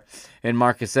player in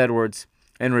Marcus Edwards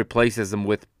and replaces him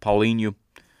with Paulinho.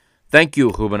 Thank you,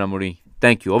 Ruben Amorim.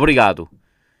 Thank you. Obrigado.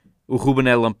 O Ruben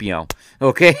é lampião.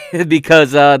 Okay?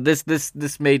 Because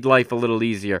this made life a little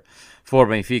easier for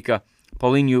Benfica.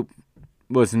 Paulinho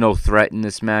was no threat in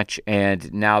this match,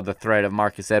 and now the threat of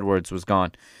Marcus Edwards was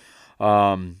gone.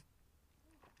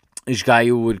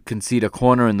 Ishgayu would concede a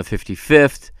corner in the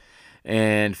 55th,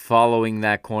 and following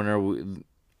that corner,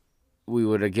 we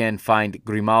would again find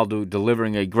Grimaldo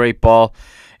delivering a great ball,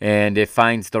 and it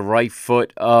finds the right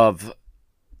foot of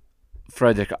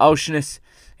Frederick Auschnitz,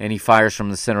 and he fires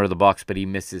from the center of the box, but he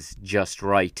misses just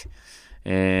right.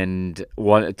 And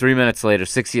 3 minutes later,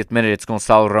 60th minute, it's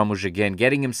Gonçalo Ramos again,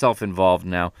 getting himself involved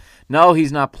now. No,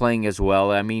 he's not playing as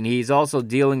well. I mean, he's also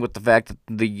dealing with the fact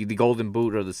that the golden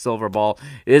boot or the silver ball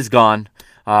is gone.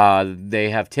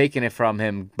 They have taken it from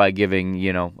him by giving,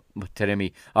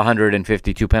 Taremi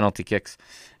 152 penalty kicks.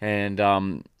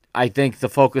 And I think the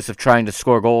focus of trying to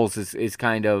score goals is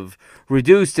kind of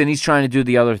reduced, and he's trying to do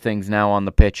the other things now on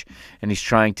the pitch, and he's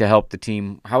trying to help the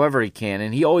team however he can,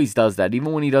 and he always does that.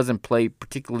 Even when he doesn't play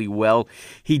particularly well,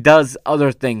 he does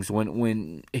other things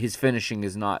when his finishing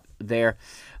is not there.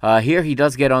 Here he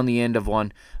does get on the end of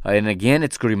one, and again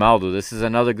it's Grimaldo. This is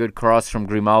another good cross from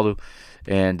Grimaldo,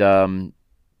 and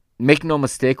make no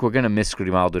mistake, we're going to miss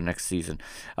Grimaldo next season.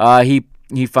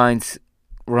 He finds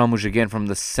Ramos again from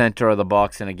the center of the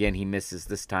box, and again he misses.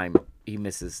 This time he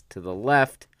misses to the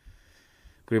left.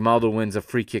 Grimaldo wins a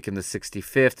free kick in the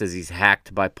 65th as he's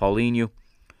hacked by Paulinho.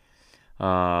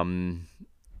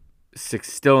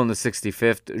 Still in the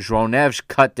 65th, João Neves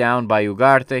cut down by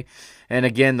Ugarte, and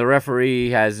again the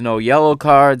referee has no yellow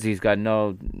cards. He's got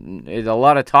a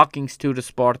lot of talkings to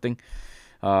Sporting.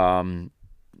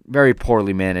 Very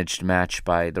poorly managed match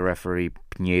by the referee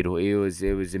Pinheiro.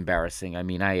 It was embarrassing. I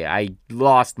mean, I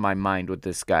lost my mind with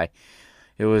this guy.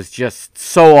 It was just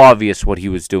so obvious what he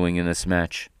was doing in this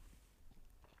match.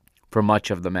 For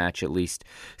much of the match, at least.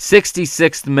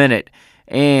 66th minute,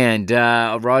 and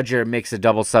Roger makes a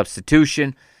double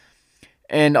substitution.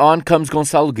 And on comes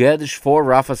Gonçalo Guedes for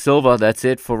Rafa Silva. That's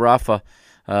it for Rafa.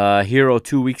 Hero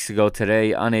 2 weeks ago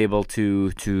today, unable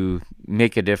to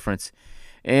make a difference.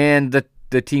 And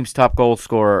the team's top goal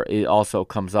scorer also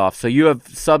comes off. So you have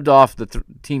subbed off the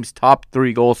team's top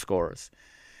 3 goal scorers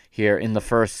here in the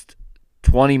first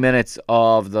 20 minutes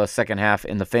of the second half,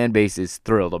 and the fan base is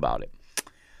thrilled about it.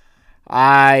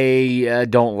 I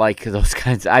don't like those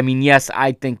kinds. I mean, yes,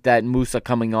 I think that Musa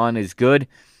coming on is good.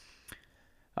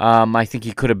 I think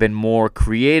he could have been more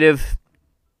creative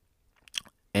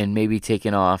and maybe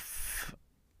taken off.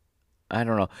 I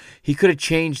don't know. He could have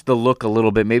changed the look a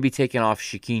little bit, maybe taken off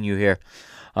Chiquinho here.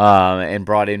 and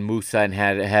brought in Musa and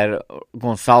had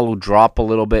Gonçalo drop a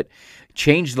little bit,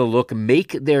 change the look,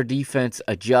 make their defense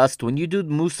adjust. When you do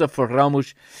Musa for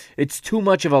Ramos, it's too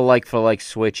much of a like-for-like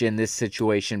switch in this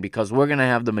situation because we're going to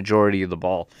have the majority of the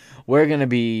ball.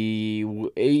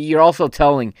 You're also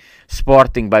telling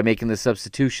Sporting by making the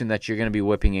substitution that you're going to be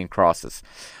whipping in crosses.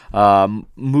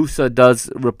 Musa does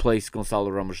replace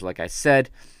Gonçalo Ramos, like I said,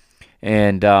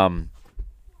 and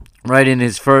right in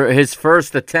his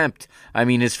first attempt,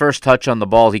 his first touch on the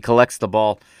ball, he collects the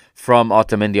ball from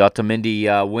Otamendi.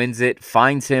 Otamendi wins it,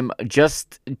 finds him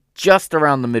just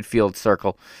around the midfield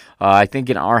circle. I think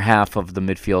in our half of the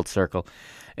midfield circle.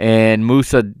 And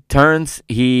Musa turns,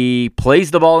 he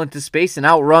plays the ball into space and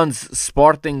outruns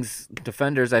Sporting's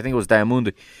defenders. I think it was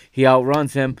Diamundi. He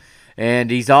outruns him,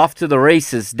 and he's off to the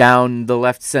races down the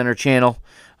left center channel.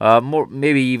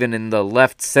 Maybe even in the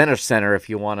left center if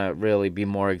you want to really be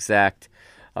more exact.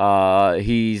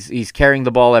 He's carrying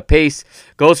the ball at pace,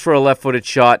 goes for a left-footed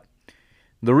shot.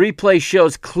 The replay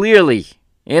shows clearly,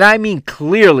 and I mean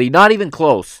clearly, not even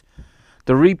close.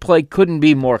 The replay couldn't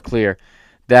be more clear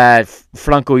that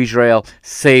Franco Israel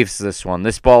saves this one.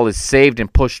 This ball is saved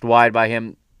and pushed wide by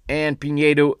him. And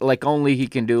Pinheiro, like only he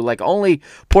can do, like only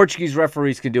Portuguese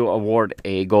referees can do, award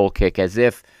a goal kick. As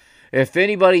if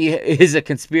anybody is a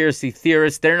conspiracy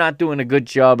theorist, they're not doing a good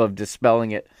job of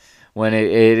dispelling it when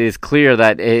it is clear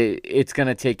that it's going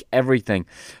to take everything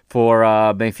for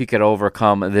Benfica to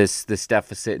overcome this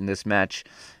deficit in this match.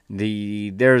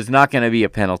 There's not going to be a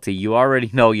penalty. You already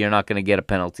know you're not going to get a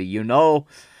penalty. You know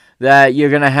that you're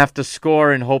going to have to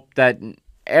score and hope that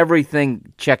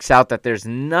everything checks out, that there's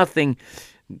nothing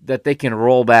that they can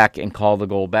roll back and call the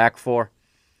goal back for.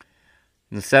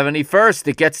 In the 71st,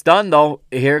 it gets done, though.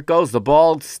 Here it goes. The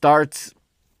ball starts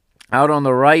out on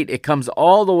the right. It comes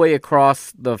all the way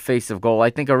across the face of goal.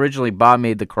 I think originally Ba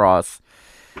made the cross.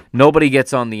 Nobody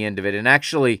gets on the end of it. And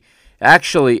actually,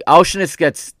 Auschwitz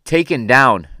gets taken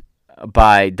down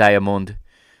by Diamond.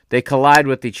 They collide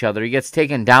with each other. He gets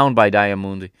taken down by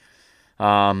Diamond.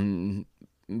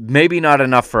 Maybe not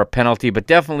enough for a penalty, but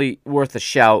definitely worth a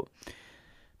shout.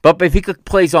 But Benfica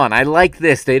plays on. I like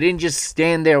this. They didn't just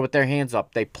stand there with their hands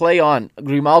up. They play on.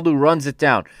 Grimaldo runs it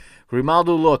down.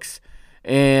 Grimaldo looks.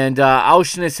 And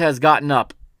Auschwitz has gotten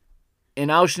up.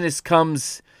 And Auschwitz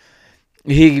comes.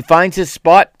 He finds his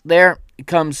spot there. He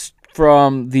comes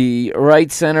from the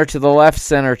right center to the left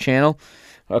center channel,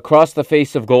 across the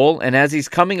face of goal. And as he's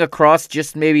coming across,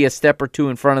 just maybe a step or two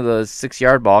in front of the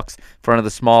 6-yard box, in front of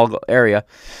the small area,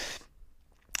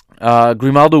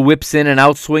 Grimaldo whips in an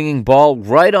outswinging ball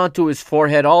right onto his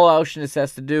forehead. All Auschwitz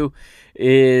has to do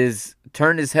is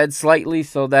turn his head slightly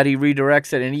so that he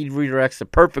redirects it, and he redirects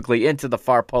it perfectly into the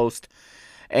far post.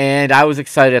 And I was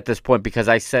excited at this point because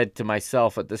I said to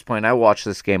myself at this point, I watched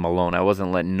this game alone. I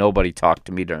wasn't letting nobody talk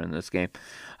to me during this game.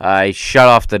 I shut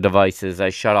off the devices. I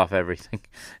shut off everything.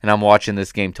 And I'm watching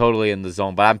this game totally in the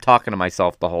zone. But I'm talking to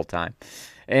myself the whole time.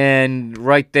 And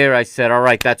right there I said, all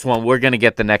right, that's one. We're going to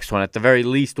get the next one. At the very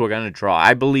least, we're going to draw.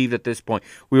 I believed at this point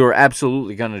we were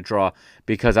absolutely going to draw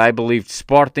because I believed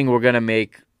Sporting were going to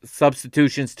make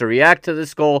substitutions to react to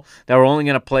this goal that were only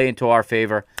going to play into our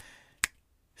favor.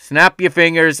 Snap your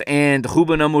fingers, and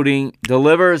Ruben Amorim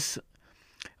delivers.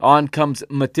 On comes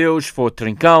Mateus for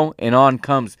Trincão, and on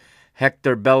comes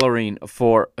Hector Bellerin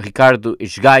for Ricardo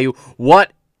Esgaio.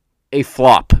 What a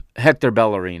flop Hector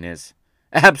Bellerin is.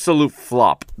 Absolute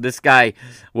flop. This guy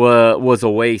was a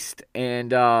waste,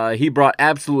 and he brought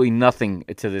absolutely nothing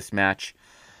to this match.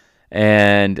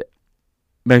 And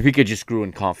Benfica just grew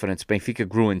in confidence. Benfica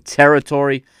grew in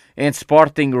territory. And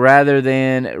Sporting, rather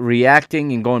than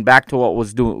reacting and going back to what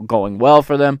was going well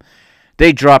for them,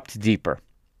 they dropped deeper.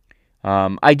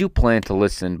 I do plan to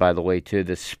listen, by the way, to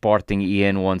the Sporting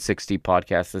EN 160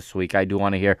 podcast this week. I do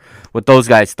want to hear what those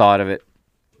guys thought of it.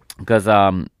 Because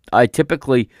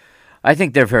I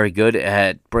think they're very good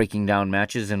at breaking down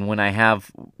matches, and when I have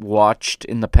watched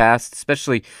in the past,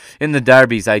 especially in the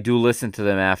derbies, I do listen to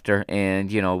them after,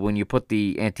 and, when you put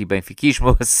the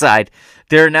anti-Benfiquismo aside,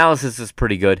 their analysis is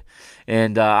pretty good,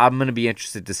 and I'm going to be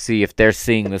interested to see if they're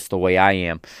seeing this the way I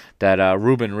am, that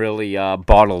Ruben really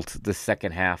bottled the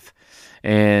second half,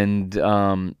 and,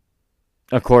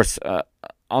 of course,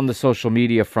 on the social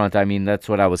media front, that's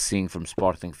what I was seeing from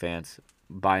Sporting fans,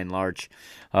 by and large,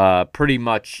 pretty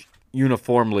much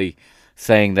uniformly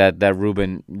saying that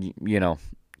Ruben,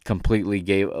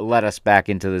 completely let us back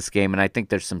into this game, and I think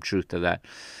there's some truth to that.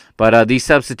 But these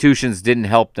substitutions didn't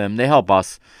help them. They help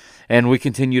us, and we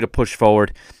continue to push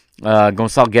forward.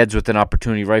 Gonçalo Guedes with an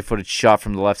opportunity, right-footed shot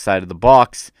from the left side of the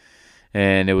box,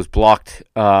 and it was blocked.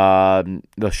 The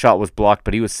shot was blocked,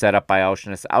 but he was set up by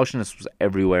Auschwitz. Auschwitz was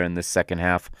everywhere in this second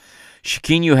half.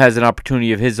 Chiquinho has an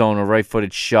opportunity of his own, a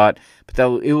right-footed shot,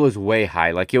 but it was way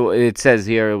high. Like it says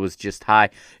here, it was just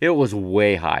high. It was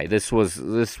way high. This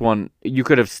one. You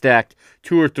could have stacked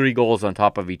 2 or 3 goals on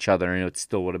top of each other, and it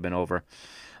still would have been over.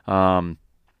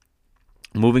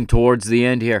 Moving towards the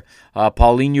end here,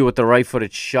 Paulinho with the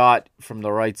right-footed shot from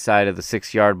the right side of the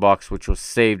 6-yard box, which was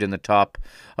saved in the top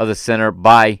of the center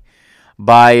by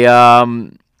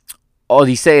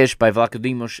Odysseus, by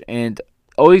Vlachodimos, and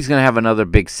he's going to have another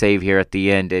big save here at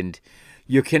the end. And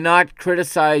you cannot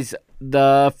criticize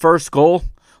the first goal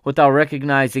without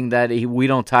recognizing that we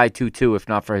don't tie 2-2 if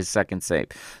not for his second save.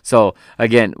 So,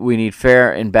 again, we need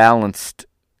fair and balanced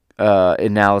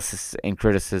analysis and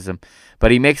criticism. But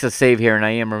he makes a save here, and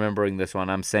I am remembering this one.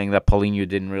 I'm saying that Paulinho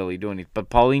didn't really do anything. But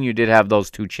Paulinho did have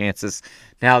those 2 chances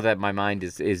now that my mind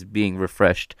is being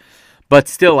refreshed. But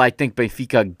still, I think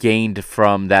Benfica gained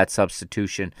from that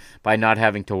substitution by not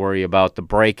having to worry about the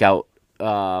breakout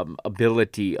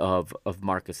ability of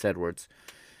Marcus Edwards.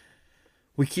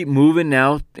 We keep moving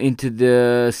now into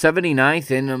the 79th,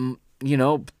 and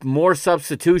more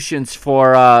substitutions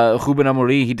for Ruben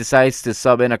Amorim. He decides to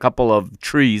sub in a couple of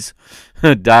trees,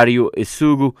 Dario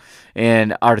Isugu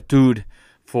and Artur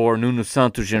for Nuno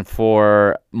Santos and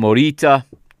for Morita.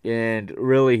 And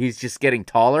really, he's just getting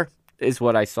taller, is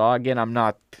what I saw. Again, I'm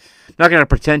not going to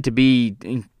pretend to be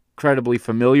incredibly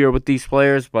familiar with these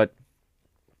players, but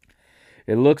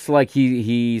it looks like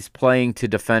he's playing to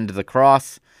defend the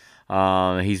cross.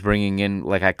 He's bringing in,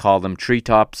 like I call them,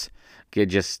 treetops.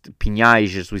 Just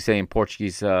pinhais, as we say in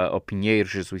Portuguese, or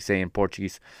pinheiros, as we say in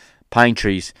Portuguese, pine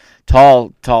trees,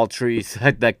 tall trees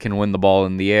that can win the ball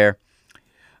in the air.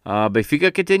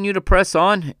 Benfica continue to press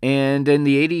on, and in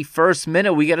the 81st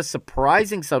minute, we get a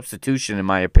surprising substitution, in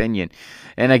my opinion.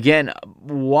 And again,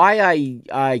 why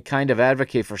I kind of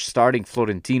advocate for starting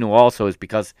Florentino also is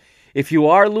because if you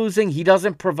are losing, he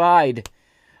doesn't provide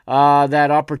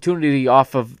that opportunity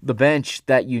off of the bench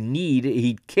that you need.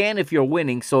 He can if you're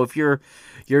winning. So if you're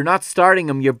not starting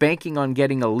him, you're banking on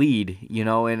getting a lead,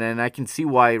 and I can see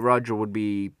why Roger would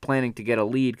be planning to get a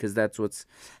lead, because that's what's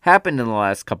happened in the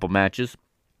last couple matches.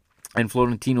 And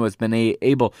Florentino has been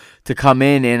able to come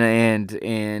in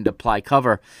and apply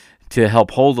cover to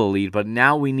help hold the lead. But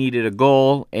now we needed a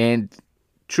goal, and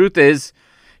truth is,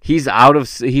 he's out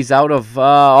of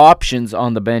options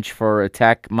on the bench for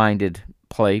attack-minded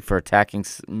play, for attacking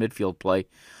midfield play.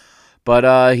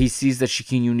 But he sees that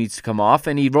Chiquinho needs to come off,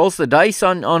 and he rolls the dice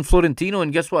on Florentino.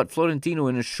 And guess what? Florentino,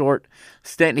 in a short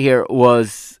stint here,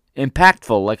 was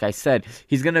impactful. Like I said,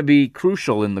 he's going to be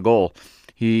crucial in the goal.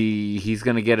 He's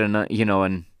going to get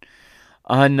an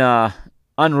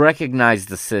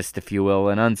unrecognized assist, if you will,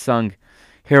 an unsung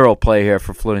hero play here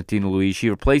for Florentino Luis. He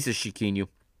replaces Chiquinho.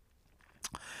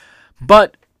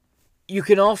 But you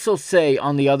can also say,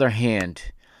 on the other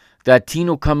hand, that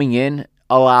Tino coming in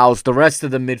allows the rest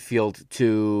of the midfield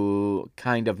to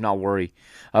kind of not worry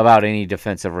about any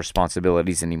defensive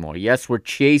responsibilities anymore. Yes, we're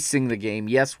chasing the game.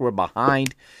 Yes, we're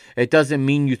behind. It doesn't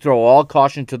mean you throw all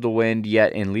caution to the wind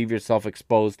yet and leave yourself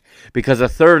exposed, because a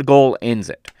third goal ends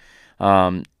it.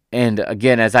 And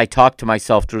again, as I talked to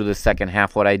myself through the second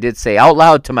half, what I did say out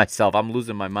loud to myself, I'm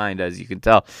losing my mind, as you can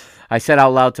tell. I said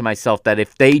out loud to myself that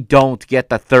if they don't get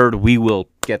the third, we will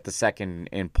get the second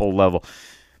and pull level.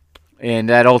 And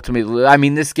that ultimately,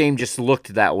 this game just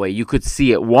looked that way. You could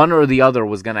see it. One or the other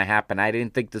was going to happen. I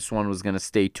didn't think this one was going to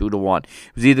stay 2-1. It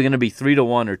was either going to be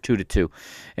 3-1 or 2-2.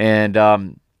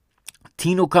 And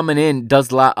Tino coming in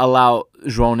does allow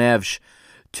João Neves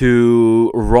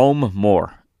to roam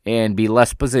more and be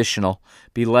less positional,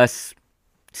 be less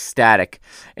static.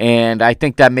 And I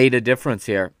think that made a difference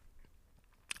here,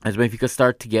 as Benfica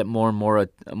start to get more and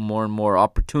more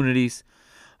opportunities.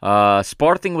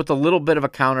 Sporting with a little bit of a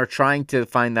counter, trying to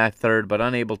find that third, but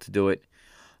unable to do it.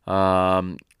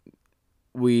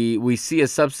 We see a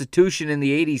substitution in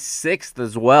the 86th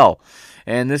as well,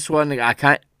 and this one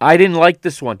I didn't like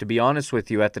this one, to be honest with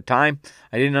you. At the time,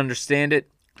 I didn't understand it.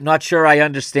 Not sure I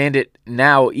understand it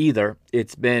now either.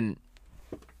 It's been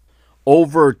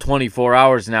over 24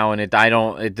 hours now, and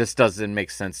this doesn't make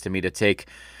sense to me to take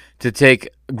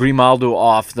Grimaldo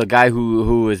off, the guy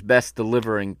who is best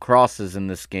delivering crosses in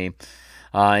this game,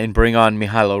 and bring on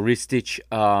Mihailo Ristic.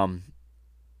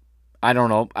 I don't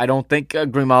know. I don't think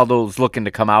Grimaldo's looking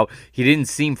to come out. He didn't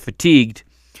seem fatigued,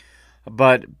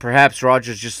 but perhaps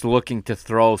Roger's just looking to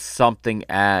throw something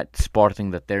at Sporting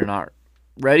that they're not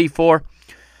ready for.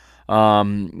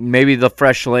 Maybe the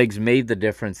fresh legs made the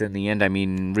difference in the end.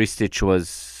 Ristic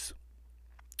was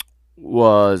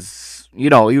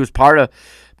he was part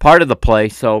part of the play.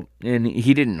 So, and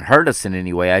he didn't hurt us in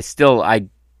any way.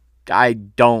 I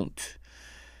don't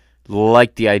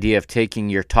like the idea of taking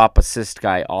your top assist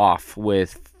guy off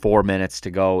with 4 minutes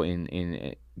to go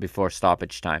in before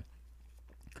stoppage time.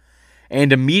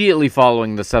 And immediately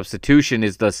following the substitution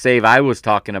is the save I was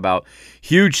talking about.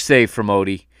 Huge save from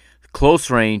Odie. Close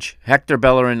range. Hector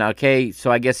Bellerin, okay,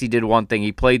 so I guess he did one thing.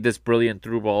 He played this brilliant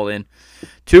through ball in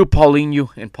to Paulinho,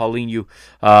 and Paulinho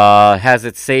has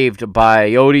it saved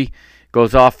by Odie.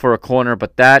 Goes off for a corner,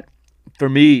 but that, for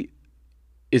me,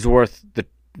 is worth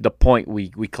the point we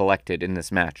collected in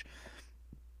this match.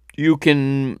 You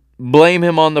can blame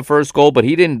him on the first goal, but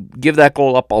he didn't give that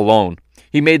goal up alone.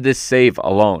 He made this save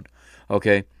alone,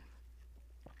 okay?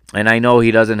 And I know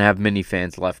he doesn't have many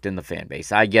fans left in the fan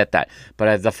base. I get that.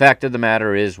 But the fact of the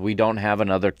matter is we don't have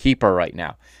another keeper right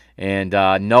now. And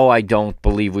no, I don't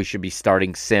believe we should be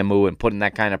starting Samu and putting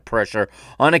that kind of pressure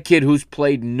on a kid who's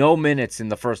played no minutes in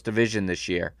the first division this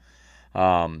year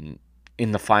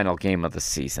in the final game of the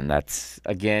season. That's,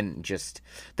 again,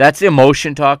 that's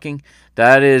emotion talking.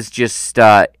 That is just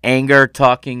anger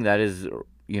talking. That is,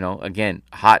 again,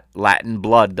 hot Latin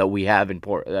blood that we have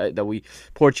that we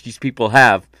Portuguese people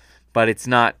have. But it's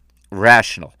not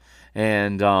rational.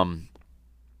 And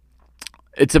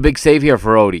it's a big save here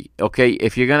for Odie. Okay,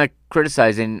 if you're going to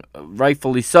criticize, and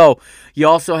rightfully so, you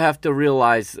also have to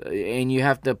realize, and you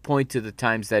have to point to the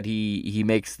times that he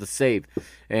makes the save.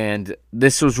 And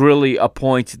this was really a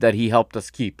point that he helped us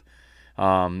keep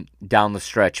down the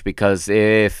stretch. Because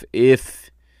if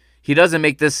he doesn't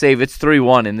make this save, it's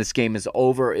 3-1, and this game is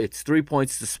over. It's 3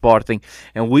 points to Sporting,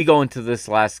 and we go into this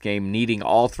last game needing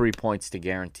all 3 points to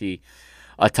guarantee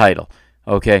a title,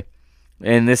 okay?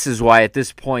 And this is why at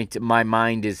this point my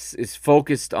mind is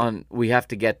focused on we have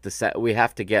to get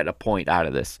a point out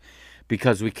of this,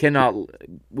 because we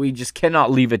just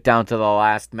cannot leave it down to the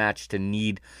last match to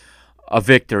need a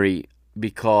victory,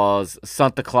 because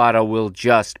Santa Clara will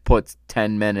just put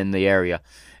 10 men in the area.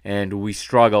 And we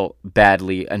struggle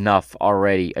badly enough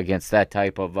already against that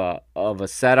type of a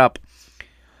setup.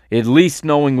 At least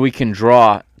knowing we can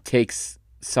draw takes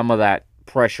some of that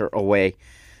pressure away.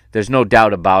 There's no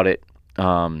doubt about it.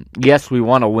 Yes, we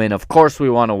want to win. Of course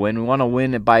we want to win. We want to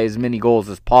win it by as many goals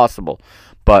as possible.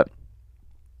 But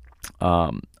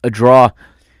a draw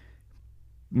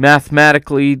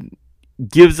mathematically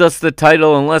gives us the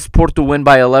title unless Porto win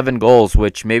by 11 goals,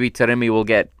 which maybe Taremi will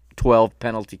get 12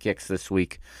 penalty kicks this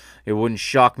week. It wouldn't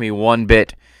shock me one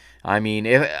bit. I mean,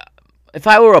 if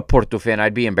I were a Porto fan,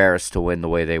 I'd be embarrassed to win the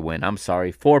way they win. I'm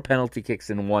sorry. 4 penalty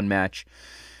kicks in one match.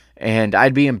 And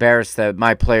I'd be embarrassed that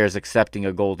my player's accepting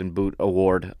a Golden Boot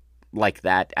award like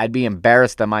that. I'd be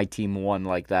embarrassed that my team won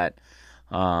like that.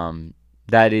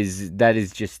 That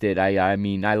is just it. I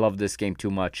mean, I love this game too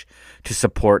much to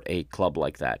support a club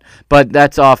like that. But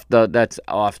that's off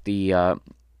the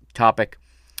topic.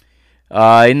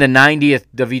 In the 90th,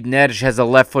 David Neres has a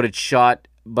left-footed shot,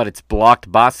 but it's blocked.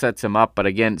 Bas sets him up, but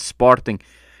again, Sporting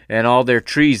and all their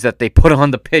trees that they put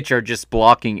on the pitch are just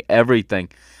blocking everything.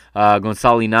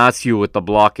 Gonçalo Inácio with the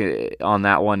block on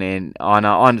that one, and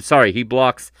he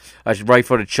blocks a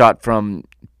right-footed shot from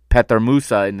Petar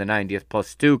Musa in the 90th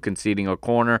 +2, conceding a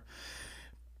corner.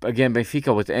 Again,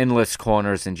 Benfica with endless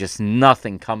corners and just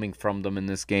nothing coming from them in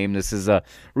this game. This is a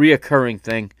reoccurring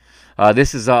thing.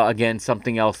 This is, again,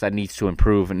 something else that needs to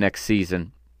improve next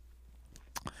season.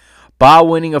 Ba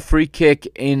winning a free kick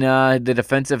in the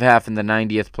defensive half in the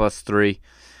 90th +3.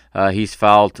 He's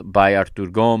fouled by Artur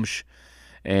Gomes.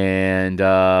 And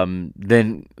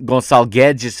then Gonçalo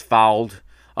Guedes is fouled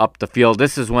up the field.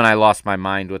 This is when I lost my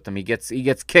mind with him. He gets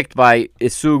kicked by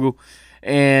Isugu.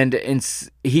 And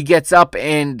he gets up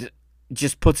and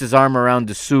just puts his arm around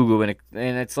Isugu,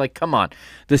 and it's like, come on.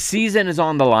 The season is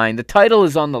on the line. The title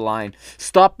is on the line.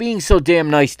 Stop being so damn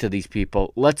nice to these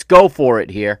people. Let's go for it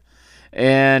here.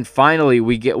 And finally,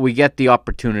 we get the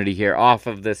opportunity here off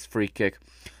of this free kick.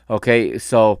 Okay,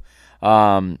 so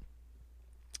I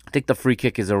think the free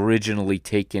kick is originally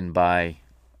taken by...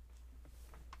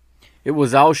 It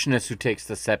was Auschwitz who takes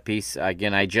the set piece.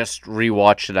 Again, I just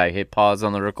rewatched it. I hit pause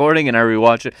on the recording and I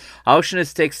rewatched it.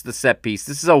 Auschwitz takes the set piece.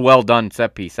 This is a well done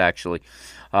set piece, actually.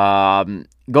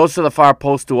 Goes to the far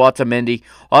post to Otamendi.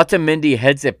 Otamendi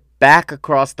heads it back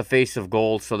across the face of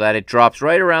goal so that it drops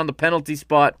right around the penalty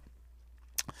spot.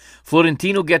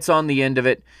 Florentino gets on the end of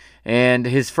it, and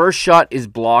his first shot is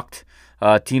blocked.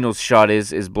 Tino's shot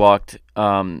is blocked.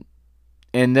 And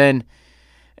then.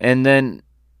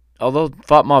 Although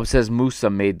FotMob says Musa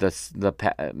made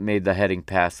the heading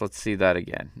pass. Let's see that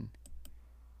again.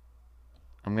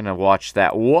 I'm going to watch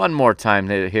that one more time.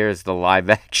 Here's the live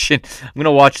action. I'm going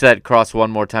to watch that cross one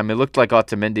more time. It looked like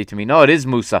Otamendi to me. No, it is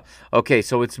Musa. Okay,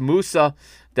 so it's Musa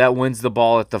that wins the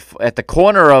ball at the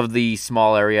corner of the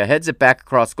small area, heads it back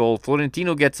across goal.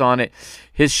 Florentino gets on it.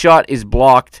 His shot is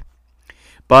blocked.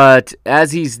 But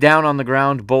as he's down on the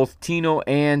ground, both Tino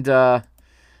and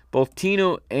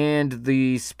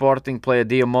the Sporting player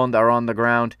Diamond are on the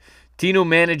ground. Tino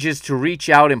manages to reach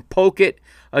out and poke it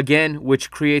again,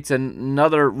 which creates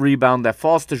another rebound that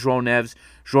falls to João Neves.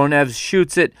 João Neves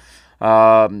shoots it.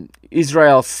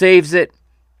 Israel saves it.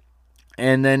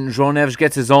 And then João Neves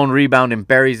gets his own rebound and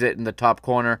buries it in the top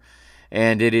corner.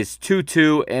 And it is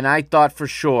 2-2. And I thought for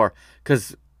sure,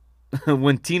 because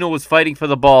when Tino was fighting for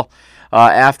the ball,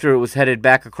 after it was headed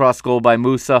back across goal by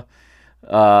Musa,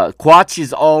 Quach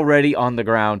is already on the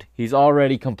ground. He's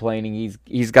already complaining.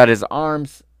 He's got his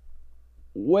arms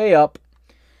way up.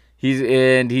 He's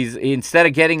instead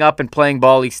of getting up and playing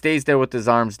ball, he stays there with his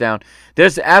arms down.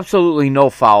 There's absolutely no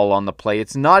foul on the play.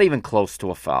 It's not even close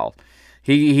to a foul.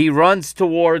 He runs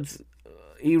towards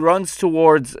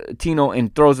Tino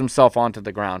and throws himself onto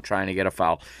the ground trying to get a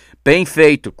foul. Bem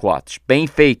feito, Quach. Bem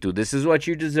feito. This is what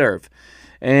you deserve.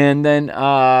 And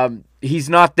then he's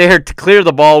not there to clear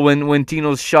the ball when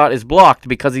Tino's shot is blocked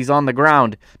because he's on the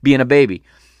ground being a baby.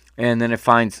 And then it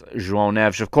finds João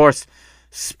Neves. Of course,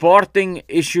 Sporting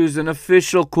issues an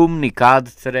official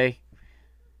comunicado today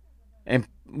and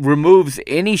removes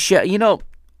any shot. You know,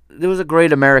 there was a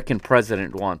great American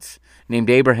president once named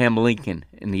Abraham Lincoln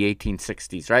in the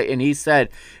 1860s, right? And he said,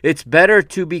 it's better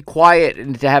to be quiet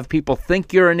and to have people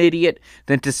think you're an idiot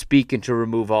than to speak and to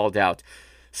remove all doubt.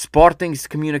 Sporting's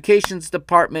communications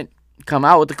department come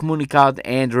out with the comunicado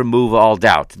and remove all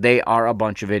doubt. They are a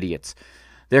bunch of idiots.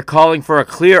 They're calling for a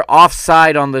clear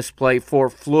offside on this play for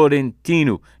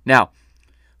Florentino. Now,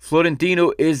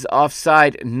 Florentino is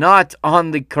offside, not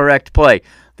on the correct play.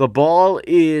 The ball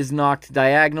is knocked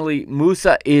diagonally.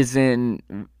 Musa is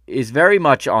very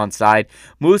much onside.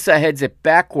 Musa heads it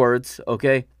backwards,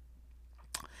 okay?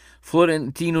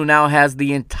 Florentino now has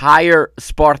the entire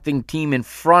Sporting team in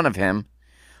front of him,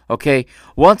 okay?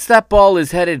 Once that ball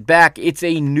is headed back, it's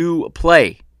a new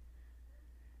play.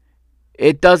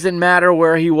 It doesn't matter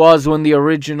where he was when the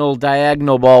original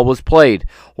diagonal ball was played.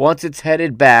 Once it's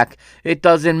headed back, it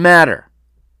doesn't matter.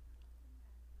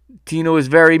 Tino is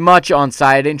very much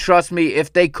onside, and trust me,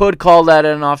 if they could call that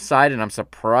an offside, and I'm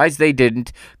surprised they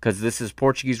didn't, because this is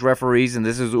Portuguese referees, and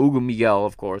this is Hugo Miguel,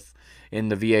 of course, in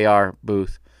the VAR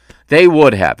booth, they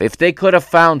would have. If they could have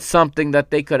found something that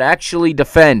they could actually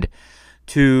defend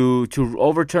to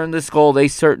overturn this goal, they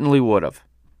certainly would have.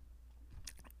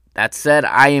 That said,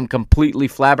 I am completely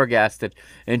flabbergasted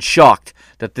and shocked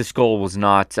that this goal was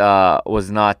not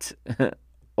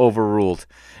overruled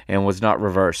and was not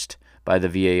reversed by the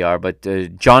VAR. But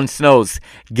John Snows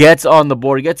gets on the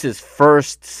board, gets his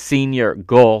first senior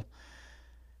goal.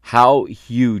 How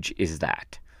huge is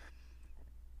that?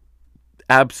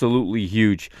 Absolutely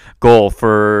huge goal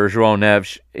for João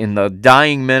Neves. In the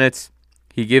dying minutes,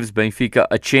 he gives Benfica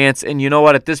a chance. And you know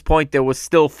what? At this point, there was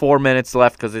still 4 minutes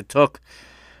left because it took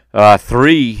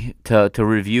 3 to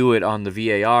review it on the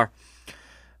VAR.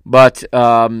 But,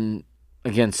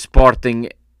 again, Sporting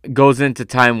goes into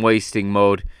time-wasting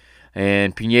mode.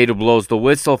 And Pinheiro blows the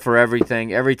whistle for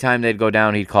everything. Every time they'd go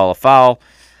down, he'd call a foul.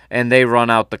 And they run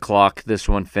out the clock. This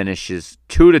one finishes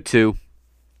 2-2.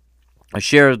 A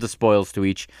share of the spoils to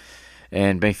each.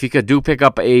 And Benfica do pick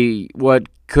up what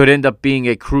could end up being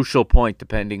a crucial point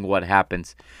depending what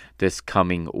happens this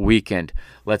coming weekend.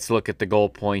 Let's look at the goal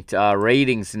point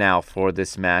ratings now for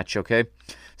this match, okay?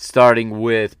 Starting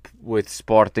with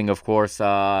Sporting, of course.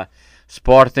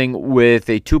 Sporting with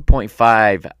a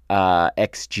 2.5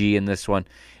 XG in this one.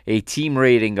 A team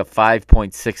rating of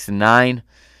 5.69.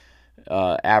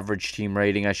 Average team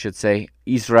rating, I should say.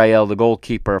 Israel, the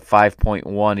goalkeeper, 5.1.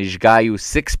 Isgaio,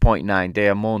 6.9.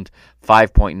 Diamond,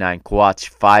 5.9. Quach,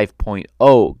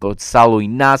 5.0. Gonçalo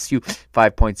Inácio,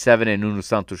 5.7. And Nuno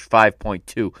Santos,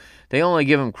 5.2. They only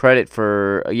give him credit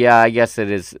for, I guess it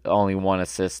is only one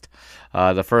assist.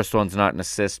 The first one's not an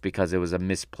assist because it was a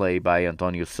misplay by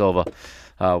Antonio Silva,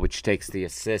 which takes the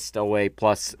assist away.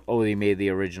 Plus, he made the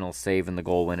original save and the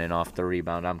goal went in off the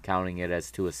rebound. I'm counting it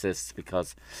as 2 assists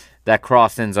because that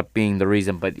cross ends up being the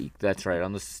reason. But that's right.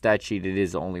 On the stat sheet, it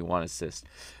is only 1 assist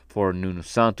for Nuno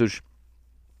Santos.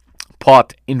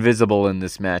 Pot, invisible in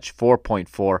this match,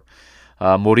 4.4.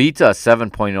 Morita,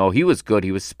 7.0. He was good.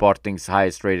 He was Sporting's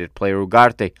highest-rated player.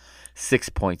 Ugarte,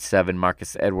 6.7.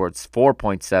 Marcus Edwards,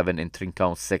 4.7. And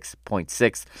Trincão,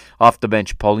 6.6. Off the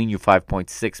bench, Paulinho,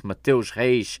 5.6. Mateus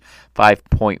Reis,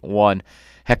 5.1.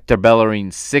 Hector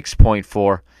Bellerin,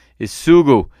 6.4.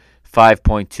 Isugu,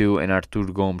 5.2, and Artur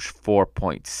Gomes,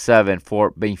 4.7.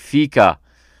 For Benfica,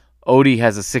 Odi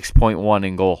has a 6.1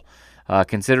 in goal.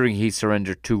 Considering he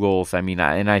surrendered 2 goals, I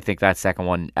think that second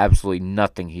one, absolutely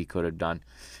nothing he could have done.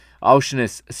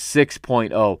 Auschwitz,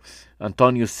 6.0.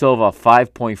 Antonio Silva,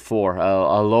 5.4.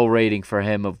 A low rating for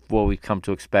him of what we've come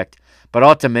to expect. But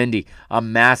Otamendi, a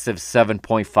massive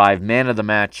 7.5. Man of the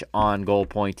match on goal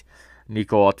point,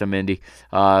 Nico Otamendi.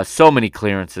 So many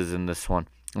clearances in this one.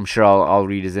 I'm sure I'll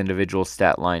read his individual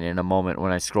stat line in a moment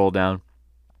when I scroll down.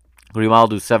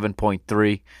 Grimaldo,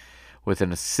 7.3 with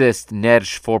an assist.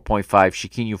 Neres, 4.5.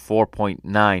 Chiquinho,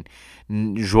 4.9.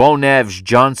 João Neves,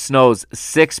 John Snows,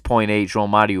 6.8. João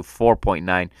Mario,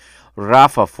 4.9.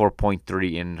 Rafa,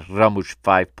 4.3. And Ramos,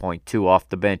 5.2 off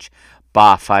the bench.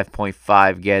 Ba,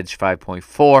 5.5. Guedes,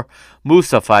 5.4.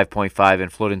 Musa, 5.5.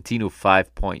 And Florentino,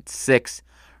 5.6.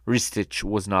 Ristic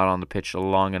was not on the pitch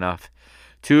long enough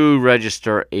to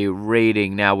register a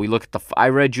rating. Now we look at I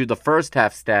read you the first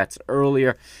half stats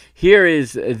earlier. Here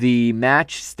is the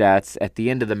match stats at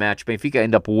the end of the match. Benfica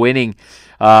end up winning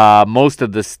most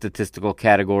of the statistical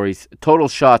categories. Total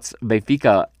shots,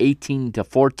 Benfica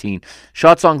 18-14.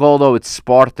 Shots on goal, though, it's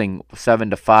Sporting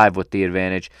 7-5 with the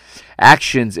advantage.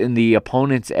 Actions in the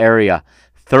opponent's area,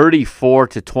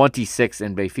 34-26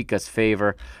 in Benfica's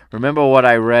favor. Remember what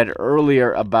I read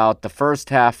earlier about the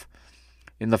first half?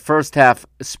 In the first half,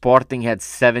 Sporting had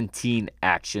 17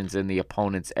 actions in the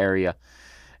opponent's area,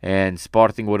 and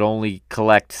Sporting would only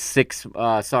collect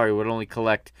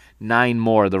 9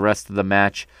 more the rest of the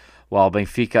match, while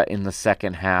Benfica in the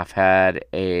second half had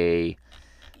a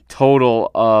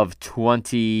total of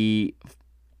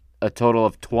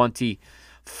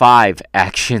 25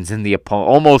 actions in the opponent,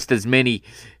 almost as many.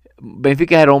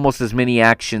 Benfica had almost as many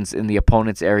actions in the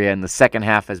opponent's area in the second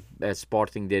half as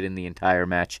Sporting did in the entire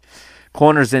match.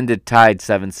 Corners ended tied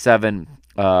 7-7.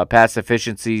 Pass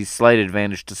efficiency, slight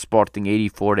advantage to Sporting,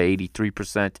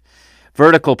 84-83%.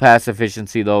 Vertical pass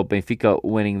efficiency, though, Benfica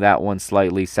winning that one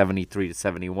slightly,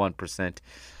 73-71%.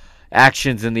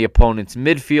 Actions in the opponent's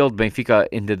midfield, Benfica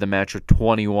ended the match with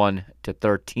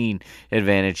 21-13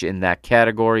 advantage in that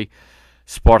category.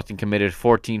 Sporting committed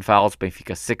 14 fouls,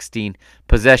 Benfica 16.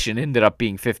 Possession ended up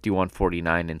being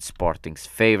 51-49 in Sporting's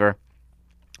favor.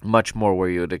 Much more where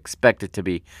you would expect it to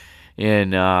be in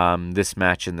this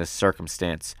match, in this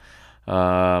circumstance.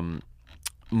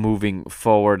 Moving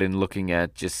forward and looking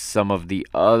at just some of the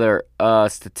other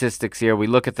statistics here, we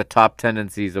look at the top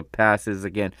tendencies of passes.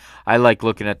 Again, I like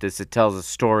looking at this. It tells a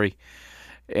story.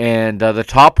 And the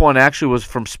top one actually was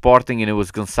from Sporting, and it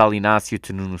was Gonçalo Inácio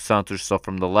to Nuno Santos, so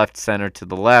from the left center to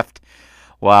the left.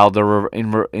 While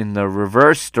in the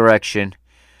reverse direction,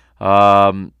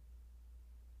 in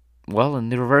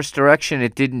the reverse direction,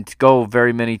 it didn't go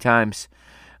very many times,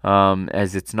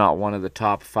 as it's not one of the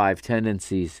top 5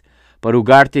 tendencies. But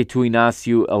Ugarte to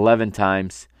Inácio 11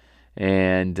 times,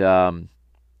 and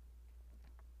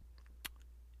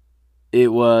it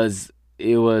was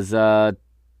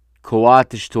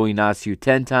Coates to Inácio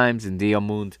 10 times, and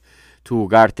Diamond to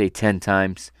Ugarte 10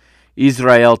 times.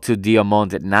 Israel to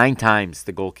Diamond at 9 times.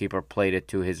 The goalkeeper played it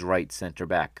to his right center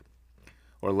back.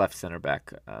 Or left center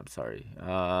back. I'm sorry.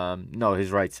 No,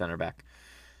 his right center back.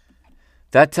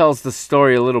 That tells the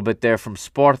story a little bit there from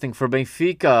Sporting. For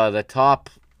Benfica,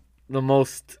 the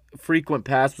most frequent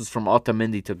pass was from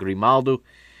Otamendi to Grimaldo,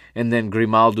 and then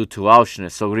Grimaldo to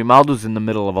Auschwitz. So Grimaldo's in the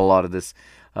middle of a lot of this.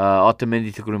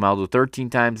 Otamendi to Grimaldo 13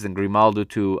 times, then Grimaldo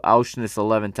to Auschwitz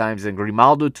 11 times, and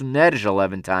Grimaldo to Neres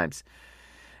 11 times.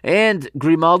 And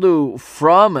Grimaldo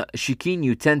from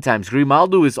Chiquinho 10 times.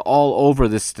 Grimaldo is all over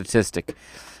this statistic.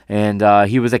 And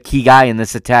he was a key guy in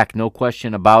this attack, no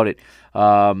question about it.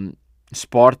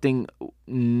 Sporting,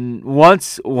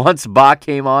 once Ba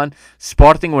came on,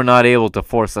 Sporting were not able to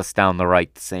force us down the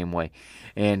right the same way.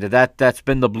 And that's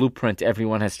been the blueprint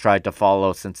everyone has tried to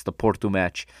follow since the Porto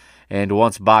match. And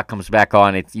once Ba comes back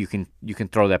on, you can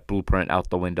throw that blueprint out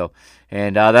the window.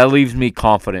 And that leaves me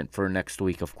confident for next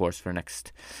week, of course, for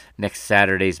next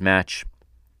Saturday's match.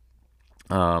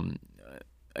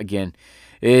 Again,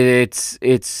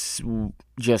 it's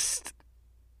just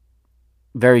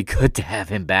very good to have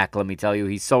him back, let me tell you.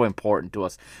 He's so important to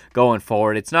us going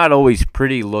forward. It's not always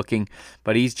pretty looking,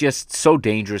 but he's just so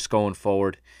dangerous going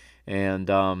forward. And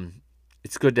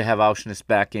it's good to have Auschwitz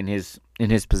back in his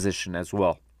position as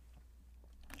well.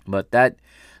 But that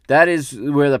is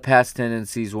where the past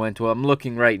tendencies went to. I'm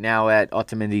looking right now at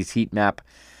Otamendi's heat map.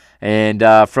 And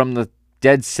from the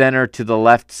dead center to the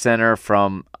left center,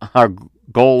 from our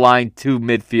goal line to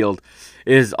midfield,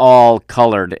 is all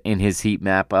colored in his heat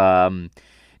map.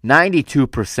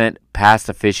 92% pass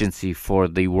efficiency for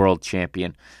the world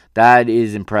champion. That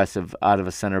is impressive out of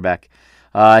a center back.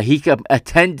 He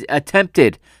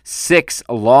attempted 6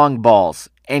 long balls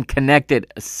and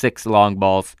connected 6 long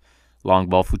balls. Long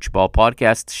Ball Football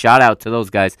Podcast. Shout out to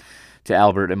those guys, to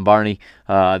Albert and Barney.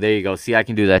 There you go. See, I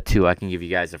can do that too. I can give you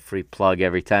guys a free plug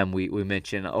every time we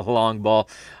mention a long ball.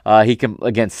 He can,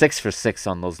 again, 6 for 6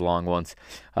 on those long ones.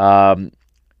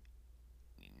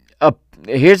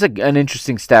 Here's an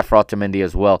interesting stat for Otamendi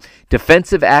as well.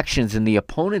 Defensive actions in the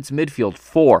opponent's midfield,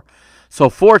 4. So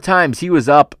 4 times he was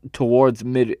up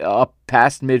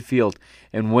past midfield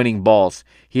and winning balls.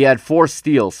 He had 4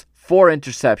 steals, 4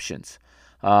 interceptions,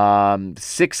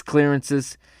 6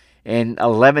 clearances, and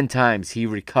 11 times he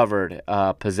recovered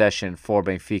possession for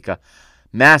Benfica.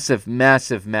 Massive,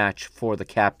 massive match for the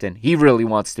captain. He really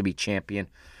wants to be champion.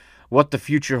 What the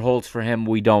future holds for him,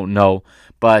 we don't know,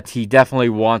 but he definitely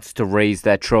wants to raise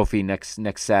that trophy next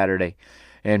Saturday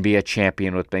and be a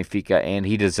champion with Benfica, and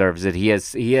he deserves it. He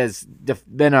has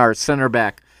been our center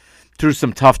back through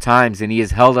some tough times, and he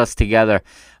has held us together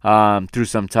through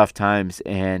some tough times,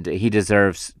 and he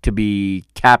deserves to be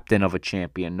captain of a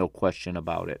champion, no question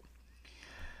about it.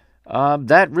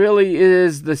 That really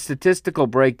is the statistical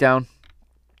breakdown.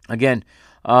 Again,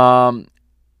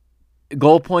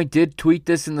 Goalpoint did tweet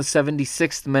this in the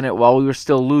 76th minute while we were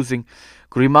still losing.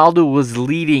 Grimaldo was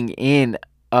leading in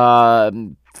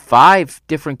 5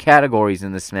 different categories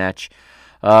in this match.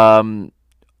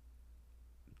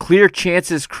 Clear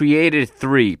chances created,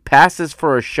 3. Passes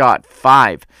for a shot,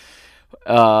 5.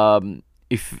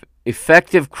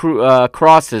 Effective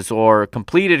crosses or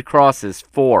completed crosses,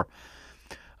 4.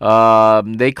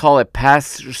 They call it pass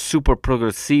super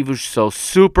progressivos, so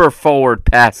super forward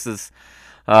passes,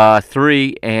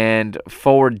 3, and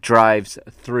forward drives,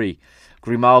 3.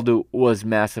 Grimaldo was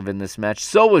massive in this match.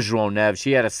 So was João Neves.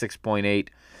 He had a 6.8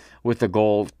 with a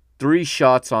goal. 3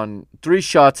 shots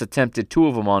attempted, 2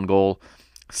 of them on goal.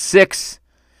 6.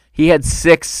 He had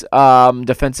 6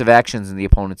 defensive actions in the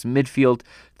opponent's midfield.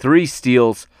 3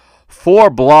 steals, 4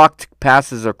 blocked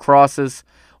passes or crosses,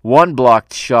 1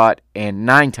 blocked shot, and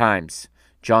 9 times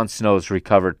Jon Snows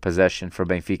recovered possession for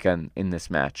Benfica in this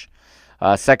match.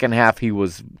 Second half, he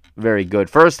was very good.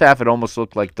 First half, it almost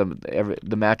looked like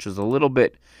the match was a little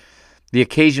bit, the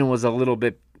occasion was a little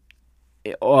bit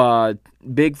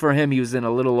big for him. He was in a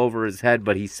little over his head,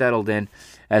 but he settled in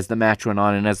as the match went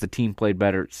on, and as the team played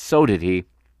better, so did he.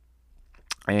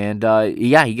 And,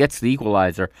 he gets the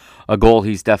equalizer, a goal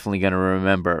he's definitely going to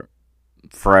remember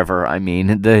forever. I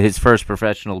mean, his first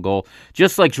professional goal,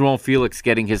 just like João Felix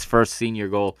getting his first senior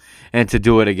goal, and to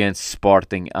do it against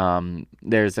Sporting.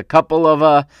 There's a couple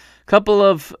of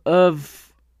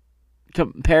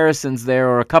comparisons there,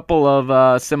 or a couple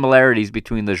of similarities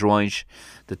between the Joões,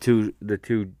 the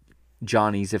two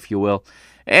Johnnies, if you will.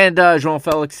 And João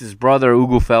Felix's brother,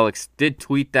 Hugo Felix, did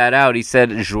tweet that out. He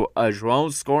said,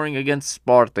 João scoring against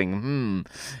Sporting.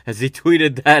 As he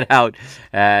tweeted that out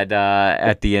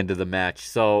at the end of the match.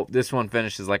 So this one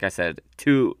finishes, like I said,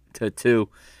 2-2.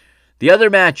 The other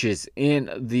matches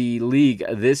in the league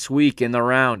this week in the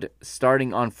round,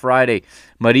 starting on Friday,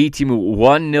 Marítimo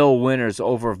 1-0 winners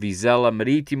over Vizela.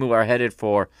 Marítimo are headed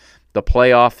for the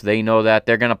playoff. They know that.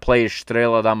 They're going to play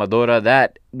Estrela da Amadora.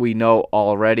 That we know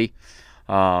already.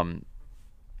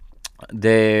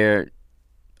 They're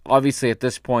obviously at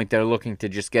this point they're looking to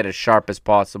just get as sharp as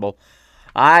possible.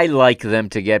 I like them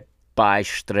to get by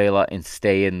Estrela and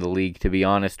stay in the league, to be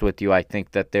honest with you. I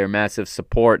think that their massive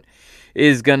support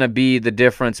is going to be the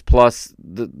difference. Plus,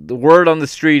 the word on the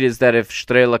street is that if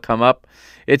Estrela come up,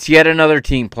 it's yet another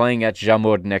team playing at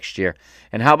Jamor next year.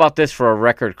 And how about this for a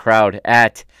record crowd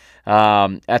at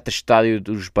the Estádio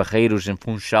dos Barreiros in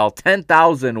Funchal?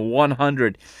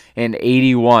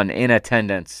 10,181 in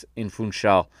attendance in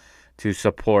Funchal to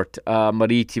support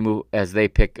Marítimo as they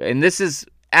pick. And this is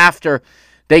after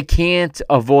they can't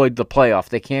avoid the playoff.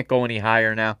 They can't go any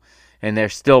higher now, and they're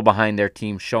still behind their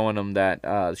team, showing them that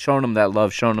love,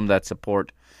 showing them that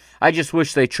support. I just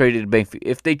wish they traded Benfica.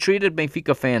 If they treated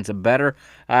Benfica fans better,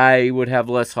 I would have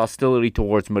less hostility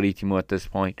towards Marítimo at this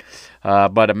point.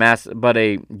 But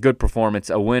a good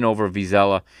performance, a win over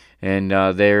Vizela, and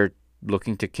they're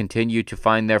looking to continue to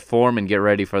find their form and get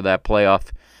ready for that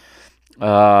playoff.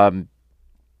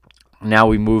 Now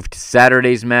we move to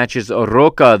Saturday's matches.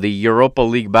 Oroca, the Europa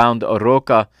League bound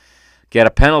Oroca, get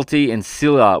a penalty, and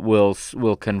Silla will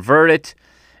convert it.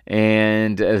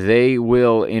 And they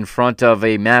will in front of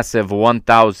a massive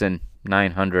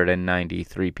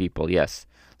 1,993 people. Yes,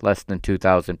 less than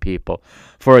 2,000 people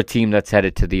for a team that's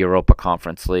headed to the Europa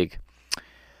Conference League.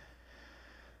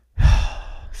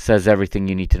 says everything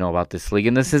you need to know about this league.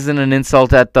 And this isn't an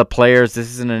insult at the players. This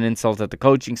isn't an insult at the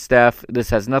coaching staff. This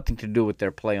has nothing to do with their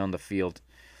play on the field.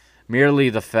 Merely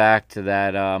the fact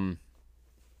that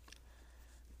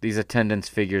these attendance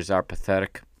figures are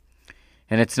pathetic.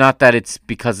 And it's not that it's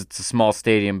because it's a small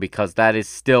stadium, because that is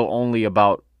still only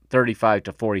about 35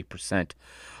 to 40%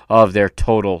 of their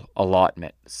total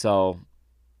allotment. So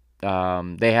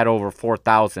they had over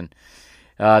 4,000.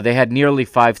 They had nearly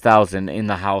 5,000 in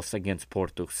the house against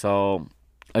Porto. So,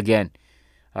 again,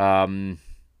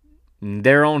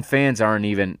 their own fans aren't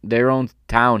even, their own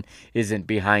town isn't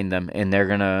behind them, and they're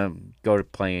going to go to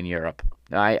play in Europe.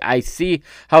 I see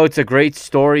how it's a great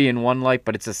story in one light,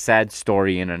 but it's a sad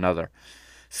story in another.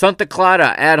 Santa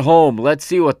Clara at home. Let's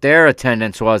see what their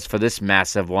attendance was for this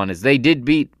massive one, as they did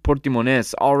beat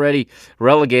Portimonense, already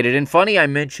relegated. And funny, I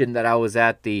mentioned that I was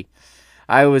at the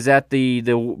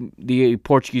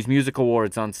Portuguese Music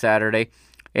Awards on Saturday,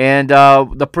 and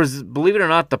believe it or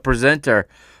not, the presenter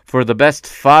for the best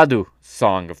Fado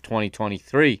song of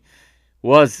 2023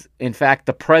 was, in fact,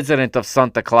 the president of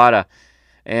Santa Clara,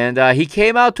 and he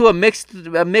came out to a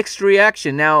mixed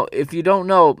reaction. Now, if you don't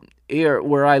know, here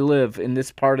where I live in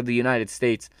this part of the United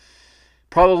States,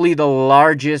 probably the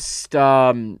largest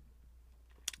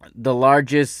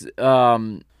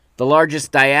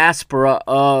diaspora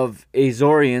of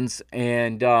Azorians,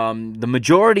 and the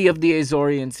majority of the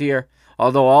Azorians here,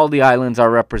 although all the islands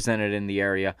are represented in the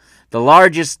area, the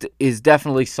largest is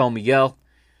definitely São Miguel,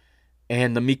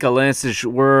 and the Micalenses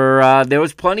were, there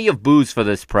was plenty of boos for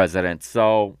this president,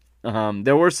 so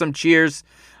there were some cheers.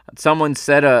 Someone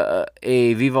said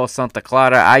a Viva Santa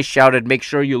Clara. I shouted, make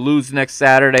sure you lose next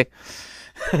Saturday.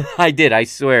 I did, I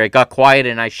swear. It got quiet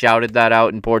and I shouted that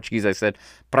out in Portuguese. I said,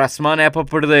 "Pra semana é pra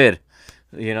perder."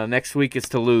 You know, next week is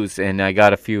to lose. And I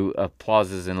got a few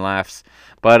applauses and laughs.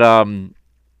 But,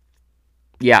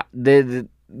 yeah,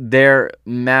 their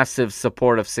massive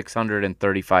support of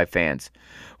 635 fans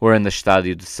were in the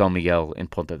Estádio de São Miguel in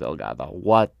Ponta Delgada.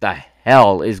 What the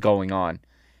hell is going on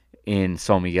in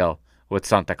São Miguel with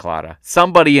Santa Clara?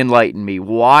 Somebody enlighten me.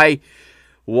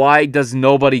 Why does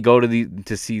nobody go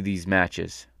to see these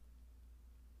matches?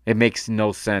 It makes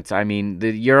no sense. I mean,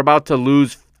 you're about to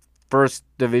lose first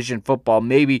division football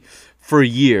maybe for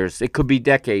years. It could be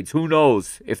decades. Who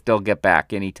knows if they'll get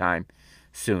back anytime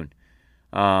soon.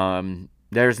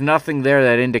 There's nothing there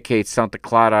that indicates Santa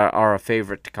Clara are a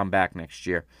favorite to come back next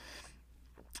year.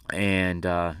 And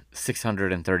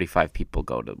 635 people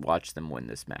go to watch them win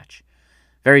this match.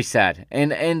 Very sad.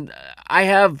 And I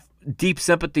have deep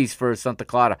sympathies for Santa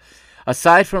Clara.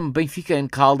 Aside from Benfica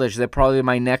and Caldas, they're probably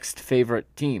my next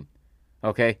favorite team.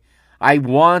 Okay? I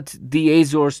want the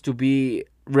Azores to be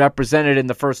represented in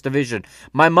the first division.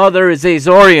 My mother is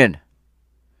Azorian.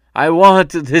 I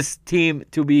want this team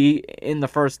to be in the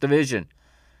first division.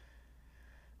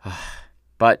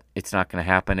 But it's not going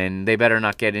to happen, and they better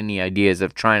not get any ideas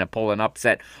of trying to pull an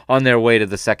upset on their way to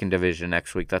the second division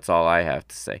next week. That's all I have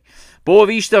to say. Boa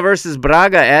Vista versus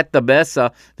Braga at the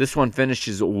Bessa. This one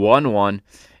finishes 1-1,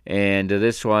 and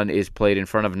this one is played in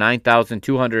front of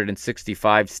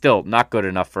 9,265. Still not good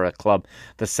enough for a club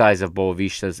the size of Boa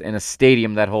Vista's in a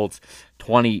stadium that holds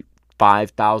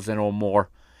 25,000 or more.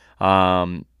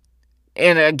 And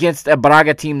against a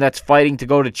Braga team that's fighting to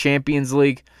go to Champions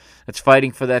League, that's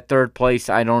fighting for that third place.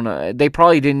 I don't know. They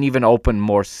probably didn't even open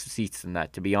more seats than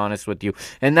that, to be honest with you.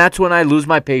 And that's when I lose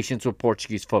my patience with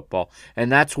Portuguese football.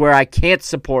 And that's where I can't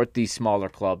support these smaller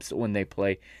clubs when they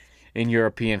play in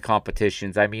European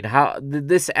competitions. I mean, how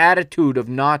this attitude of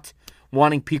not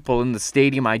wanting people in the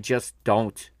stadium, I just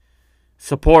don't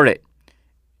support it.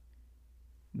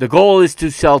 The goal is to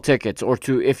sell tickets, or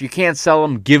to, if you can't sell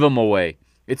them, give them away.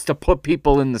 It's to put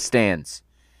people in the stands.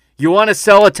 You want to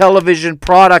sell a television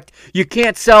product, you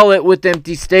can't sell it with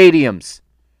empty stadiums.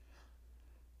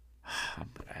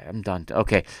 I'm done.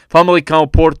 Okay.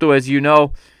 Famalicão Porto, as you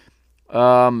know,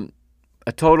 a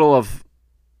total of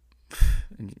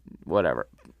whatever.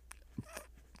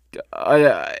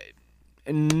 A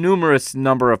numerous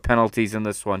number of penalties in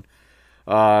this one.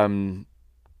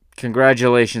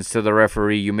 Congratulations to the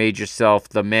referee. You made yourself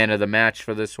the man of the match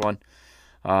for this one.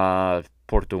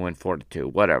 Porto win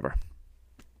 4-2.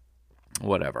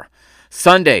 Whatever.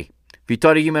 Sunday,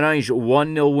 Vitória Guimarães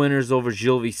 1-0 winners over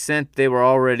Gil Vicente. They were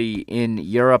already in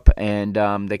Europe, and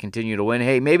they continue to win.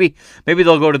 Hey, maybe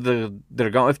they'll go to the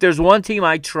Dragão. If there's one team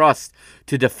I trust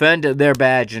to defend their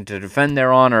badge and to defend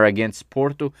their honor against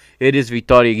Porto, it is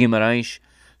Vitória Guimarães.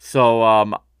 So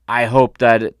I hope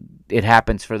that it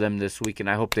happens for them this week, and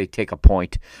I hope they take a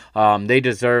point. They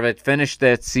deserve it. Finish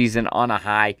that season on a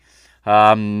high.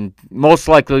 Most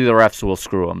likely the refs will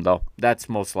screw them, though. That's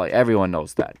most likely. Everyone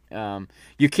knows that.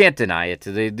 You can't deny it.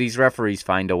 These referees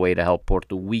find a way to help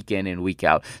Porto week in and week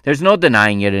out. There's no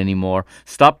denying it anymore.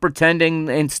 Stop pretending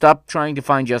and stop trying to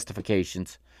find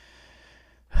justifications.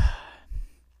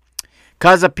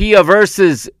 Casa Pia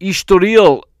versus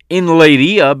Estoril in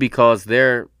Leiria, because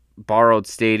their borrowed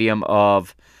stadium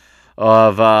of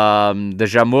the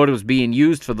Jamor was being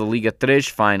used for the Liga 3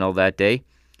 final that day.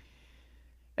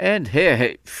 And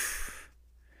hey,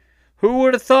 who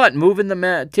would have thought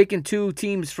taking two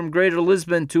teams from Greater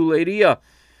Lisbon to Leiria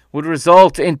would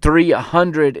result in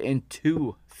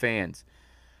 302 fans.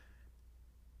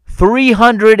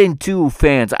 302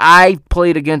 fans. I've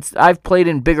played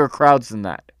in bigger crowds than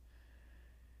that.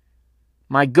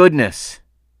 My goodness.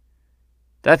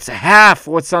 That's half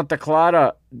what Santa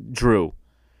Clara drew.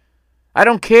 I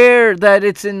don't care that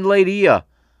it's in Leiria.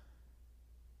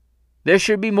 There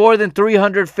should be more than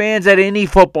 300 fans at any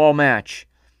football match.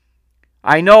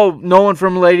 I know no one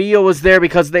from Leiria was there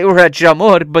because they were at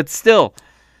Jamor, but still.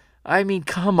 I mean,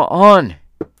 come on.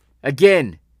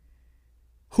 Again,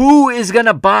 who is going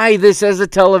to buy this as a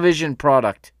television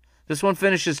product? This one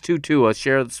finishes 2-2. I'll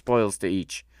share the spoils to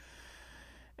each.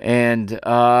 And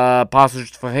Passos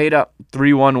Ferreira,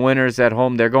 3-1 winners at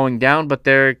home. They're going down, but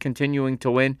they're continuing to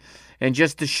win. And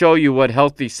just to show you what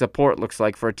healthy support looks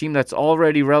like for a team that's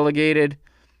already relegated,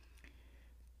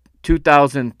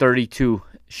 2,032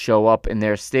 show up in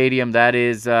their stadium. That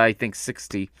is, I think,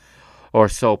 60 or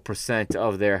so %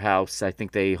 of their house. I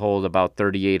think they hold about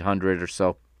 3,800 or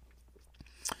so.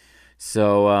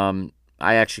 So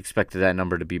I actually expected that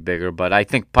number to be bigger, but I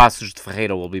think Passos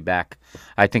Ferreira will be back.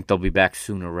 I think they'll be back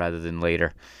sooner rather than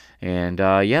later. And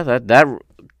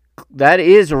that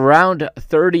is round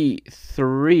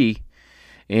 33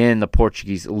 in the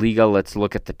Portuguese Liga. Let's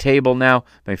look at the table now.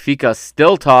 Benfica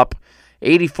still top,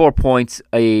 84 points.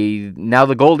 Now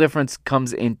the goal difference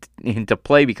comes into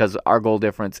play because our goal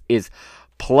difference is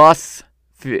plus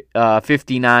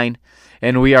 59,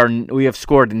 and we have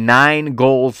scored 9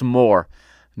 goals more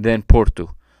than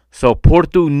Porto. So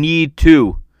Porto need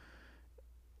to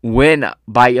win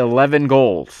by 11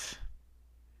 goals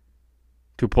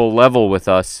to pull level with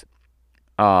us.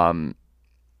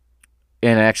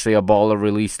 And actually, Abala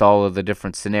released all of the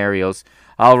different scenarios.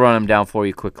 I'll run them down for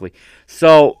you quickly.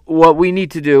 So what we need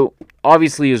to do,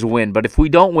 obviously, is win. But if we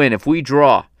don't win, if we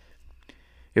draw,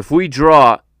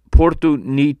 Porto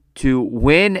need to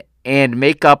win and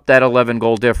make up that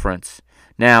 11-goal difference.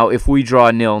 Now, if we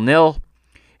draw 0-0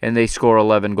 and they score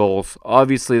 11 goals,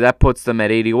 obviously that puts them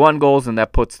at 81 goals, and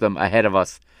that puts them ahead of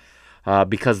us.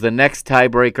 Because the next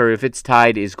tiebreaker, if it's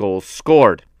tied, is goals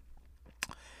scored.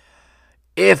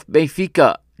 If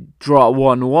Benfica draw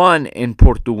 1-1 and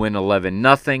Porto win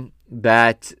 11-0,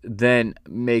 that then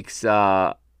makes,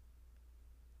 that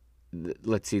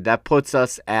puts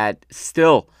us at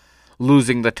still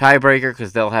losing the tiebreaker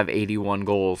because they'll have 81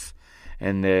 goals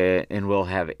and we'll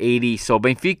have 80. So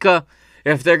Benfica,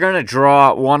 if they're going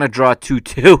to want to draw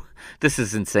 2-2, this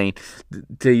is insane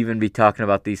to even be talking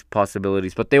about these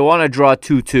possibilities, but they want to draw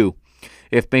 2-2.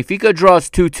 If Benfica draws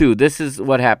 2-2, this is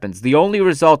what happens. The only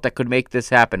result that could make this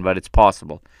happen, but it's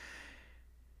possible.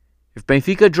 If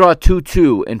Benfica draw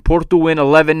 2-2 and Porto win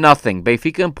 11-0,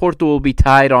 Benfica and Porto will be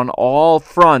tied on all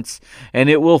fronts, and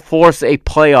it will force a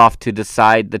playoff to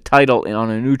decide the title on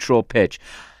a neutral pitch.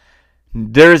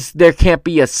 There can't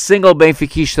be a single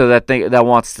Benfiquista that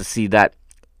wants to see that.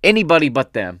 Anybody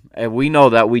but them. And we know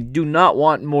that. We do not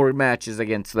want more matches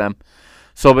against them.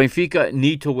 So Benfica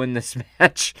need to win this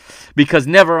match because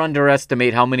never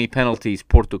underestimate how many penalties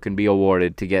Porto can be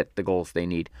awarded to get the goals they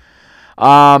need.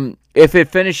 If it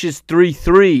finishes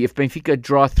 3-3, if Benfica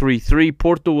draw 3-3,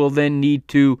 Porto will then need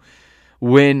to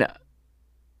win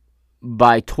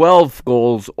by 12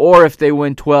 goals, or if they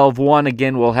win 12-1,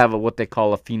 again, we'll have what they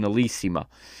call a finalissima.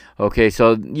 Okay,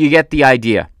 so you get the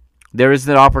idea. There is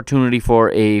an opportunity for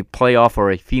a playoff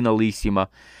or a finalissima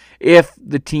if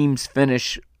the teams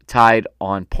finish tied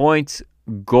on points,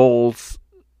 goals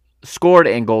scored,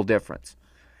 and goal difference.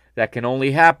 That can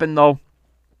only happen, though,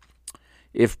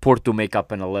 if Porto make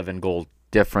up an 11-goal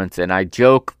difference. And I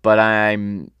joke, but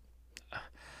I'm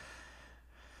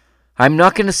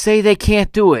not going to say they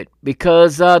can't do it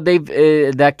because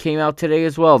that came out today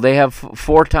as well. They have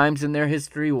 4 times in their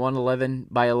history won 11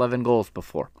 by 11 goals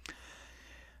before.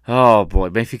 Oh, boy,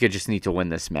 Benfica just need to win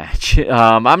this match.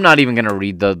 I'm not even going to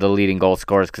read the leading goal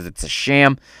scorers because it's a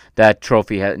sham. That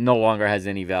trophy no longer has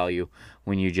any value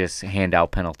when you just hand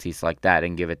out penalties like that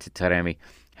and give it to Taremi.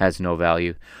 Has no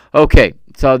value. Okay,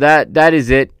 so that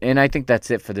is it, and I think that's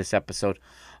it for this episode.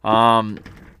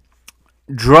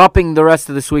 dropping the rest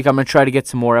of this week. I'm going to try to get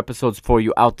some more episodes for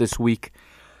you out this week.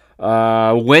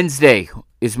 Wednesday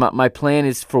is my plan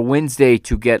is for Wednesday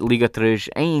to get Liga 3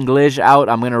 em English out.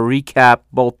 I'm going to recap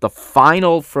both the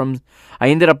final I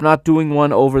ended up not doing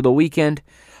one over the weekend,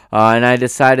 and I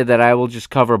decided that I will just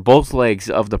cover both legs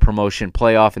of the promotion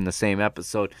playoff in the same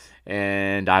episode,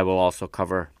 and I will also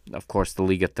cover, of course, the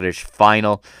Liga 3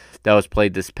 final that was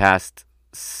played this past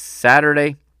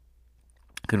Saturday.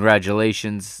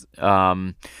 Congratulations to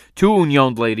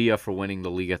União de Leiria for winning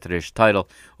the Liga 3 title.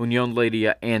 União de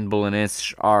Leiria and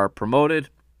Belenenses are promoted,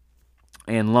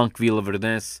 and Lanque Vila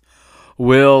Verdense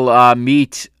will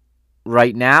meet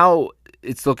right now.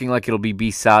 It's looking like it'll be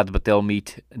B-Sad, but they'll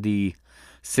meet the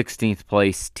 16th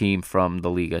place team from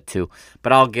the Liga 2.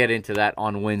 But I'll get into that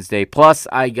on Wednesday. Plus,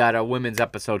 I got a women's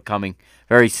episode coming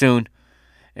very soon.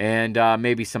 And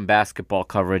maybe some basketball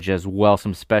coverage as well,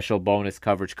 some special bonus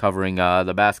coverage covering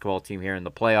the basketball team here in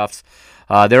the playoffs.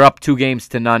 They're up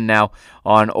 2-0 now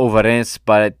on Overense,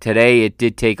 but today it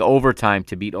did take overtime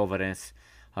to beat Overense.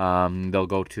 They'll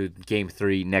go to Game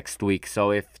 3 next week.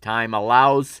 So if time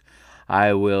allows,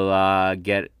 I will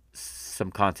get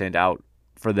some content out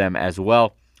for them as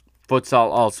well.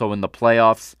 Futsal also in the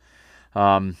playoffs.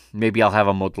 Maybe I'll have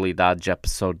a Modalidades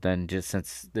episode then, just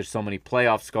since there's so many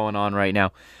playoffs going on right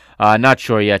now. Not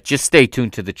sure yet. Just stay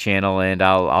tuned to the channel, and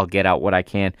I'll get out what I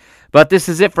can. But this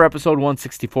is it for episode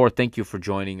 164. Thank you for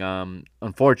joining.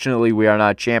 Unfortunately, we are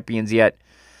not champions yet.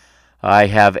 I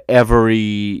have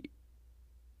every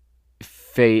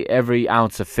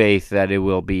ounce of faith that it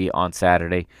will be on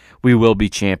Saturday. We will be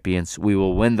champions. We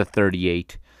will win the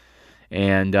 38.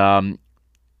 And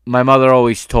my mother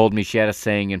always told me, she had a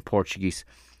saying in Portuguese,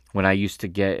 when I used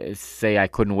to say I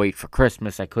couldn't wait for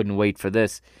Christmas, I couldn't wait for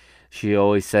this. She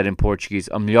always said in Portuguese,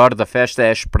 "O melhor da festa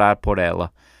é esperar por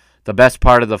ela." The best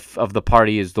part of the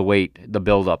party is the wait, the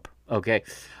build-up. Okay,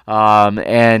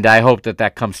 and I hope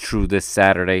that comes true this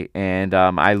Saturday, and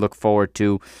I look forward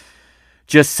to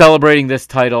just celebrating this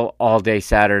title all day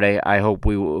Saturday. I hope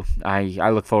we will. I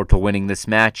look forward to winning this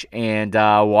match and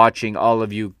watching all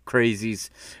of you crazies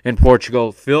in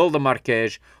Portugal fill the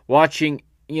Marquês, watching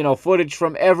footage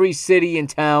from every city and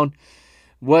town.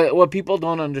 What people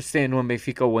don't understand when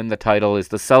Benfica win the title is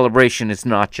the celebration is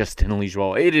not just in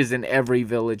Lisboa. It is in every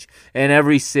village and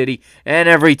every city and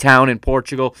every town in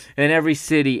Portugal and every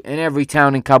city and every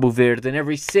town in Cabo Verde and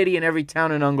every city and every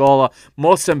town in Angola,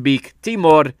 Mozambique,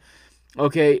 Timor.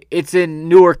 Okay, it's in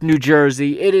Newark, New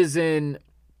Jersey. It's in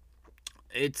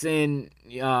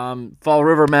Fall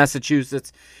River,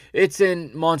 Massachusetts. It's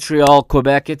in Montreal,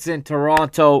 Quebec. It's in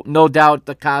Toronto. No doubt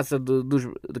the Casa do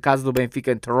Benfica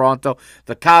in Toronto.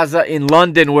 The Casa in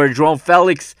London, where João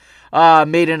Felix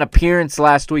made an appearance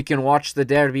last week and watched the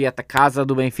derby at the Casa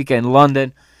do Benfica in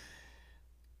London.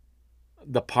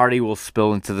 The party will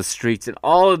spill into the streets in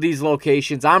all of these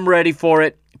locations. I'm ready for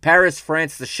it. Paris,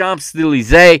 France, the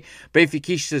Champs-Élysées.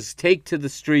 Benfiquistas take to the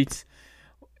streets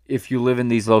if you live in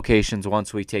these locations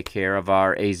once we take care of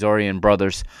our Azorian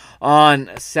brothers on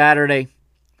Saturday.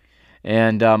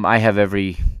 And I have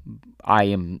every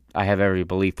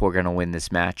belief we're going to win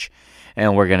this match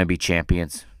and we're going to be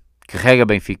champions. Carrega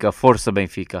Benfica, Força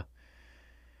Benfica.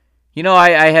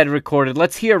 I had recorded.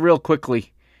 Let's hear real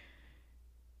quickly.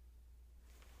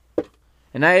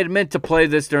 And I had meant to play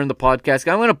this during the podcast.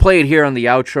 I'm going to play it here on the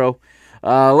outro.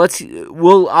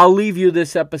 I'll leave you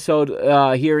this episode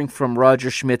hearing from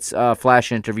Roger Schmidt's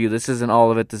flash interview. This isn't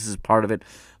all of it. This is part of it.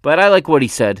 But I like what he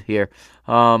said here.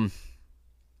 Have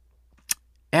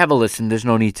a listen. There is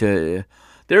no need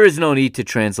to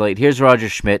translate. Here's Roger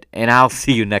Schmidt, and I'll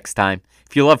see you next time.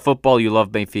 If you love football, you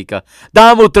love Benfica.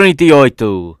 Damo 38.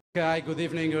 Hi, good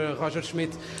evening, Roger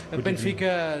Schmidt.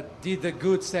 Benfica did a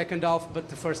good second half, but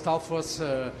the first half was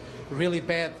really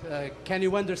bad. Can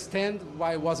you understand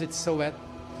why was it so bad?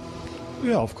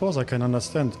 Yeah, of course I can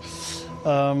understand.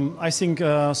 I think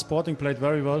Sporting played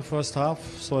very well first half,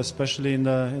 so especially in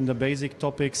the basic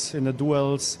topics, in the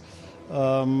duels,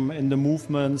 in the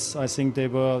movements. I think they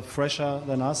were fresher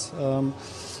than us.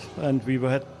 And we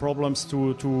had problems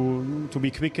to be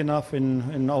quick enough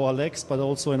in our legs, but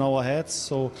also in our heads.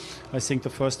 So I think the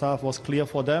first half was clear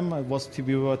for them.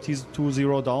 We were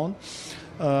 2-0 down,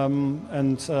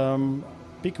 and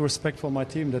big respect for my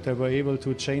team that they were able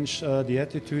to change the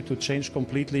attitude, to change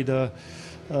completely the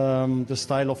the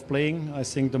style of playing. I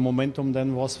think the momentum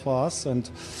then was for us, and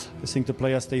I think the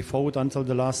players, they fought until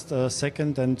the last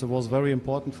second, and it was very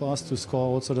important for us to score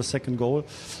also the second goal.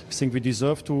 I think we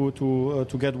deserved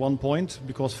to get 1 point,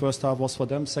 because first half was for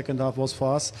them, second half was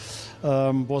for us.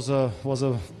 Was a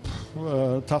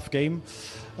tough game.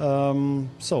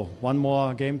 So one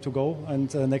more game to go,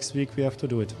 and next week we have to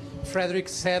do it. Frederick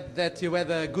said that you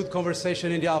had a good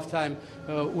conversation in the halftime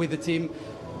with the team.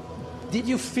 Did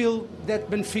you feel that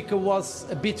Benfica was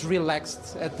a bit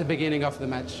relaxed at the beginning of the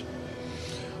match?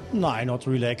 No, not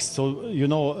relaxed. So, you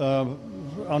know,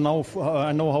 I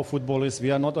know how football is.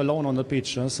 We are not alone on the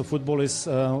pitch. So football is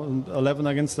 11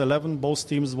 against 11. Both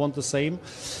teams want the same.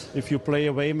 If you play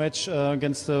a away match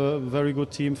against a very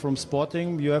good team from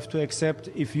Sporting, you have to accept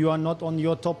if you are not on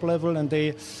your top level, and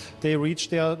they reach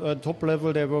their top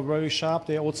level. They were very sharp.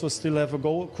 They also still have a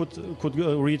goal. Could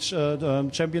reach the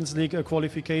Champions League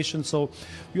qualification. So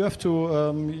you have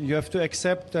to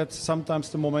accept that sometimes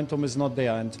the momentum is not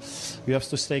there, and you have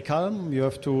to stay calm. You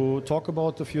have to talk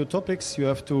about a few topics. You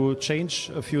have to change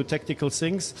a few tactical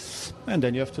things, and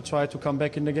then you have to try to come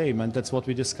back in the game. And that's what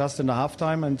we discussed in the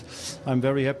halftime. And I'm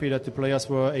very happy that the players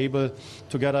were able,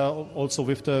 together also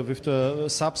with the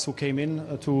subs who came in,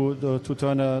 to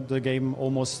turn the game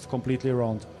almost completely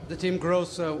around. The team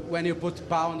grows when you put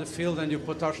Pau on the field and you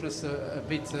put Orsnes a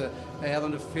bit ahead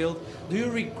on the field. Do you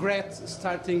regret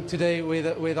starting today with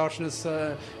Orsnes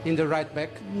in the right back?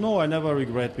 No, I never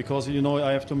regret, because you know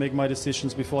I have to make my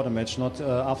decisions before the match, not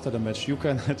after the match. You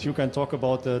can talk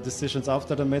about the decisions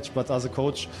after the match, but as a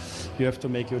coach, you have to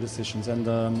make your decisions. And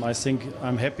I think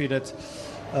I'm happy that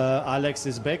Alex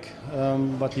is back,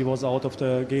 but he was out of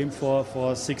the game for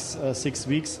 6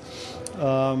 weeks.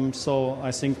 So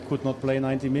I think could not play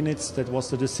 90 minutes. That was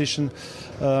the decision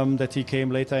that he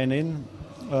came later in.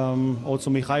 Also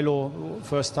Mihailo,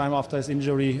 first time after his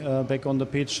injury, back on the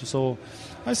pitch. So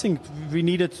I think we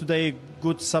needed today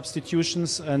good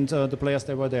substitutions, and the players,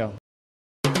 they were there.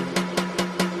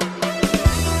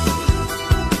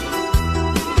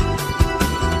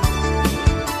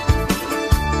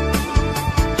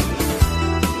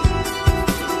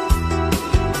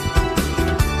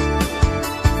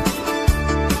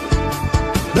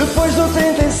 Depois do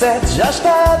 37 já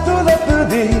está tudo a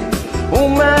pedir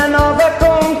uma nova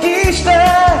conquista.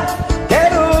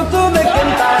 Quero tudo a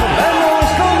cantar, vamos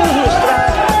todos mostrar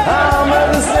a alma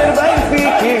de ser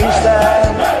benfiquista.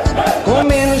 Com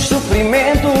menos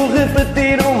sofrimento,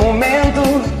 repetir um momento,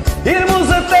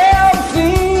 irmos até ao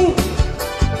fim,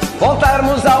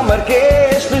 voltarmos ao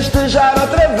Marquês, festejar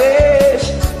outra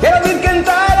vez. Quero vir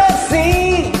cantar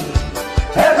assim.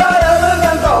 Agora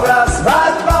levanta o braço,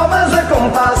 bate palmas a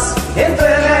compasso,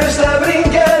 entra nesta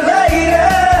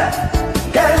brincadeira,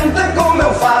 canta como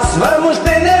eu faço, vamos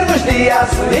ter nervos de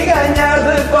aço e ganhar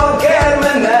de qualquer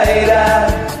maneira.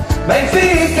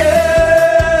 Benfica,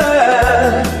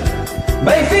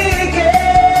 Benfica,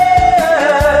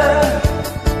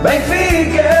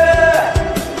 Benfica,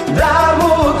 dá-me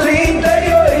o 38.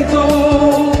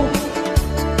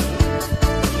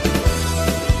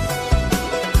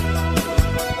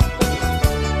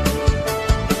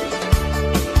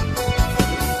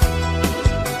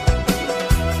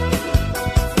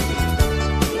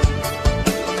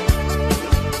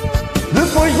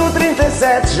 Depois do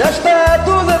 37 já está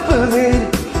tudo a pedir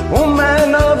uma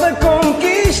nova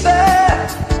conquista.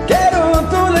 Quero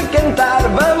tudo a cantar,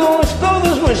 vamos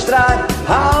todos mostrar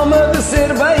a alma de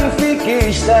ser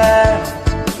benfiquista.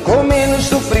 Com menos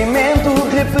sofrimento,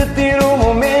 repetir o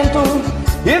momento,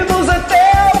 irmos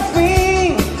até ao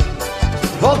fim,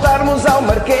 voltarmos ao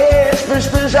Marquês,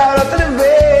 festejar outra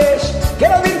vez.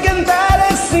 Quero vir cantar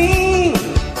assim.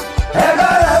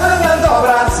 Agora levanta o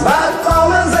braço, bate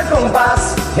palmas a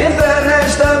compasso, entra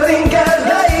nesta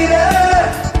brincadeira,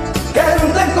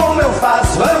 canta como eu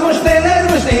faço, vamos ter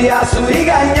nervos de aço e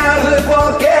ganhar de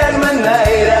qualquer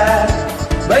maneira.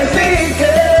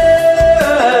 Benfica,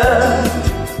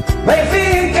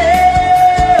 Benfica,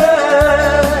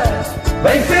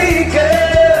 Benfica,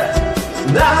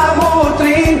 dá-me o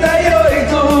 38.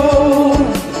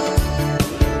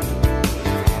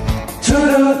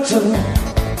 Turu, turu,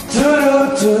 turu,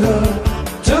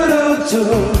 turu,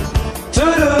 turu,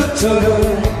 turu,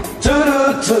 turu,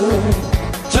 turu,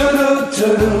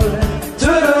 turu, turu,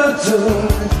 turu,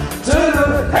 turu.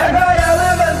 Agora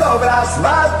levanta o braço,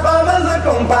 bate palmas a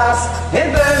compasso,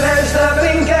 entra nesta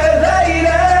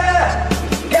brincadeira,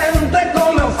 canta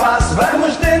como eu faço,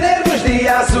 vamos ter nervos de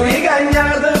aço e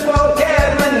ganhar de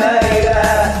qualquer maneira.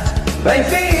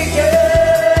 Benfica,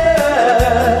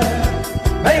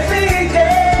 Benfica,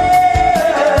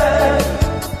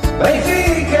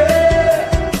 Benfica,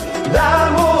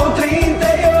 dá-me o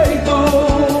 38.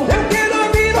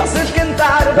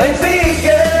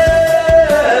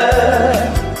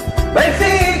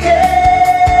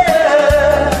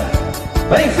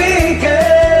 Benfica,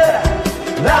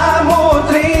 dá-me o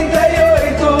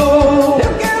 38.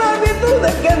 Eu quero ouvir tudo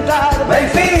a cantar.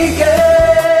 Benfica,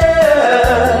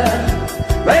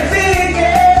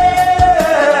 Benfica,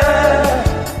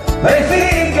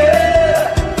 Benfica,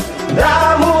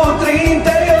 dá-me o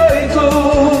 38.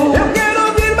 Eu quero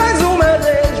ouvir mais uma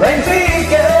vez.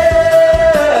 Benfica,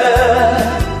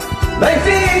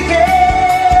 Benfica,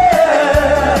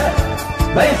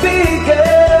 Benfica,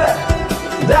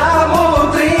 dá-me